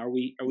world? And are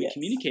we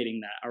communicating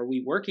that? Are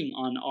we working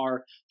on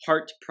our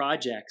heart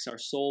projects, our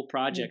soul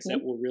projects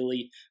that will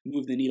really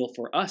move the needle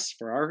for us,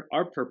 for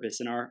our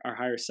purpose and our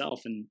higher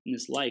self in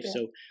this life?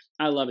 So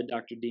I love it,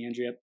 Dr.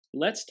 D'Andrea.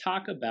 Let's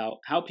talk about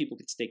how people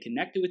can stay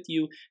connected with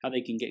you, how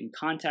they can get in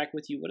contact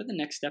with you. What are the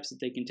next steps that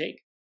they can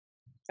take?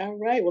 All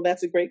right. Well,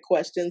 that's a great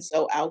question.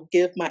 So I'll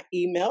give my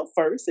email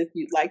first. If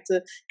you'd like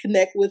to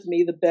connect with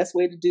me, the best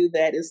way to do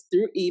that is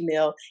through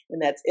email,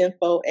 and that's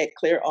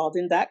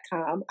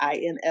info@clairealden.com,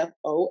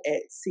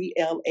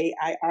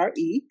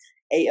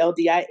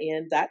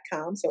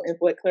 info@CLAIREALDIN.com. So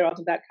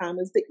info@clairealden.com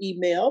is the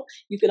email.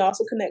 You can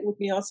also connect with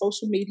me on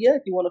social media.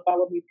 If you want to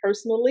follow me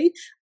personally,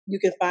 you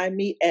can find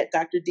me at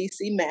Dr.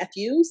 DC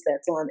Matthews.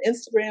 That's on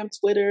Instagram,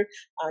 Twitter.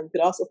 You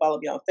could also follow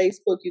me on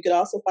Facebook. You could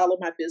also follow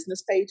my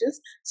business pages.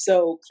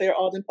 So Claire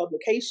Alden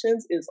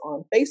Publications is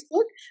on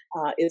Facebook.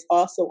 It's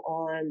also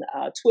on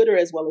Twitter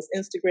as well as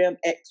Instagram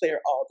at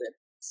Claire Alden.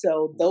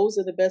 So those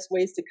are the best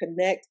ways to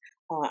connect.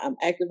 I'm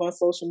active on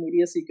social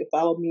media, so you can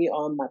follow me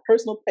on my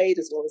personal page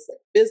as well as the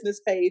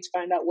business page,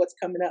 find out what's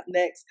coming up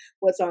next,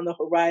 what's on the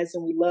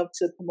horizon. We love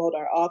to promote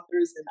our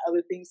authors and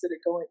other things that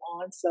are going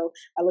on. So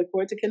I look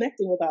forward to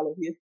connecting with all of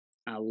you.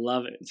 I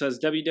love it. So it's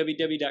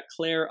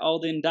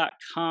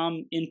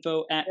www.clairealden.com,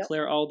 info at Yep.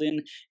 Claire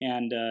Alden,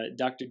 and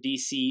Dr.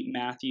 DC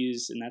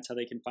Matthews, and that's how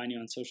they can find you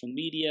on social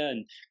media,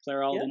 and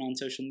Claire Alden on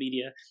social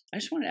media. I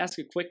just wanted to ask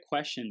a quick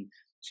question.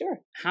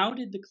 Sure. How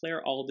did the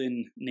Claire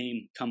Alden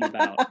name come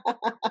about?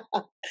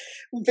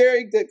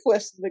 Very good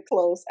question to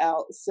close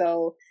out.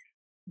 So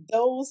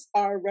those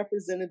are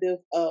representative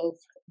of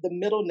the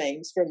middle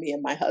names for me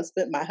and my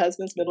husband. My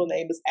husband's middle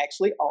name is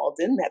actually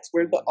Alden. That's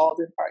where the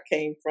Alden part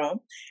came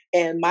from.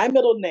 And my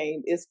middle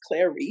name is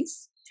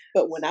Clarice.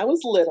 But when I was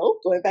little,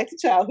 going back to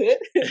childhood,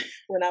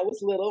 when I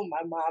was little,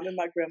 my mom and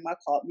my grandma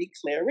called me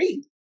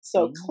Clary.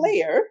 So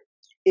Claire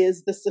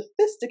is the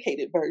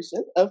sophisticated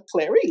version of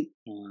Clary.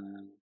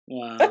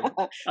 Wow.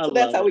 So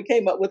that's how we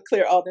came up with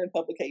Claire Alden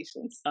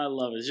Publications. I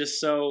love it. It's just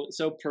so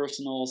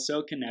personal,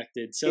 so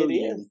connected, so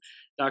you.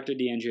 Dr.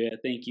 D'Andrea,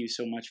 thank you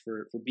so much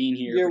for being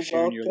here, for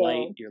sharing your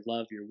light, your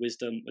love, your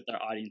wisdom with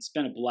our audience. It's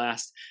been a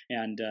blast.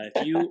 And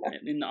if you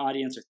in the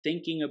audience are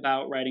thinking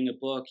about writing a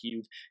book,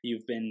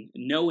 you've been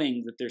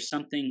knowing that there's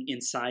something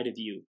inside of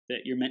you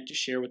that you're meant to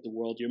share with the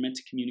world, you're meant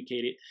to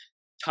communicate it,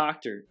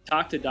 talk to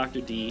Dr.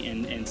 D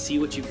and see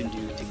what you can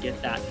do to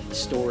get that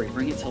story,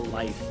 bring it to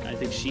life. I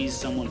think she's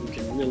someone who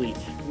can really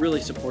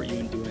support you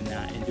in doing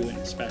that and do it in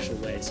a special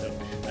way. So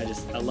I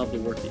love the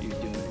work that you're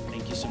doing.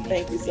 Thank you so much.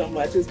 Thank you so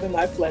much. It's been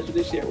my pleasure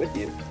to share with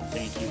you.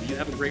 Thank you. You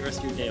have a great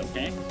rest of your day,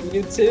 okay?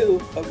 You too.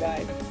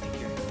 Bye-bye. Take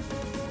care.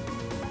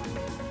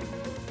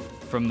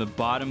 From the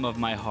bottom of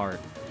my heart,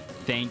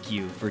 thank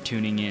you for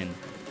tuning in.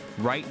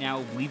 Right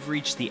now, we've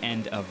reached the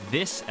end of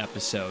this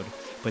episode,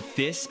 but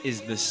this is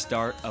the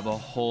start of a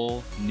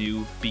whole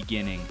new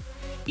beginning.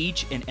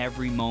 Each and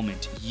every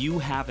moment, you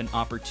have an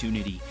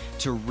opportunity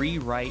to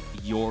rewrite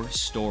your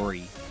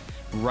story.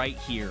 Right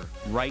here,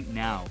 right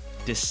now,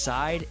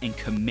 decide and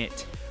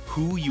commit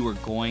who you are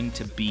going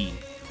to be.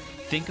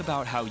 Think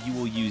about how you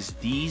will use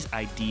these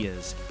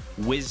ideas,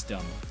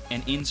 wisdom,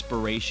 and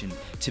inspiration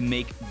to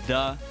make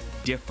the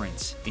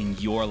difference in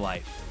your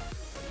life.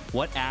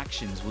 What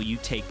actions will you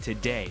take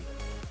today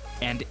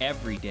and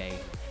every day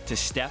to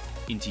step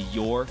into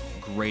your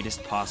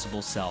greatest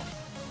possible self?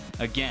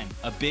 Again,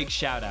 a big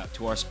shout out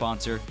to our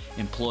sponsor,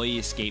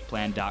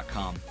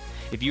 EmployeeEscapePlan.com.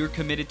 If you're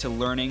committed to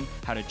learning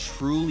how to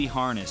truly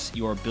harness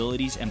your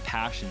abilities and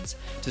passions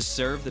to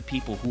serve the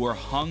people who are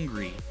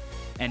hungry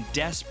and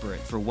desperate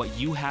for what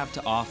you have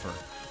to offer,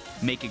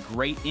 make a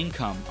great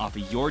income off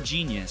of your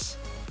genius,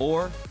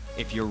 or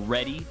if you're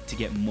ready to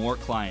get more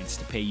clients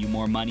to pay you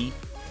more money,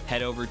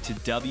 head over to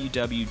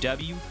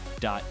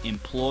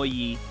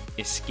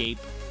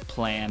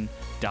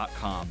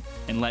www.employeeescapeplan.com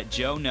and let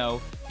Joe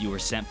know you were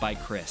sent by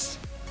Chris.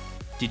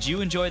 Did you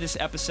enjoy this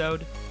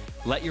episode?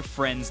 Let your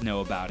friends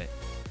know about it.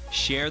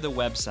 Share the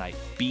website,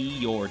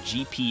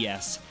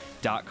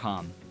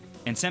 beyourgps.com,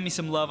 and send me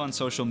some love on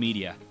social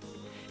media.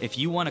 If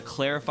you want to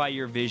clarify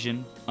your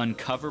vision,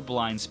 uncover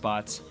blind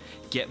spots,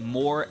 get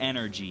more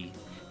energy,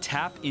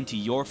 tap into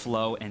your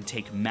flow, and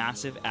take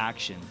massive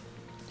action,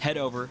 head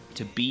over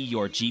to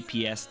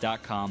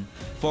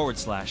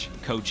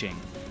beyourgps.com/coaching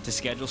to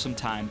schedule some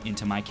time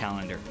into my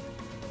calendar.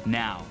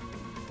 Now,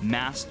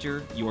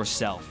 master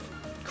yourself,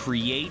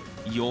 create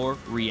your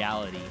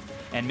reality,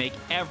 and make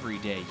every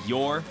day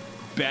your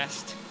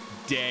best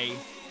day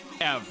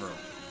ever.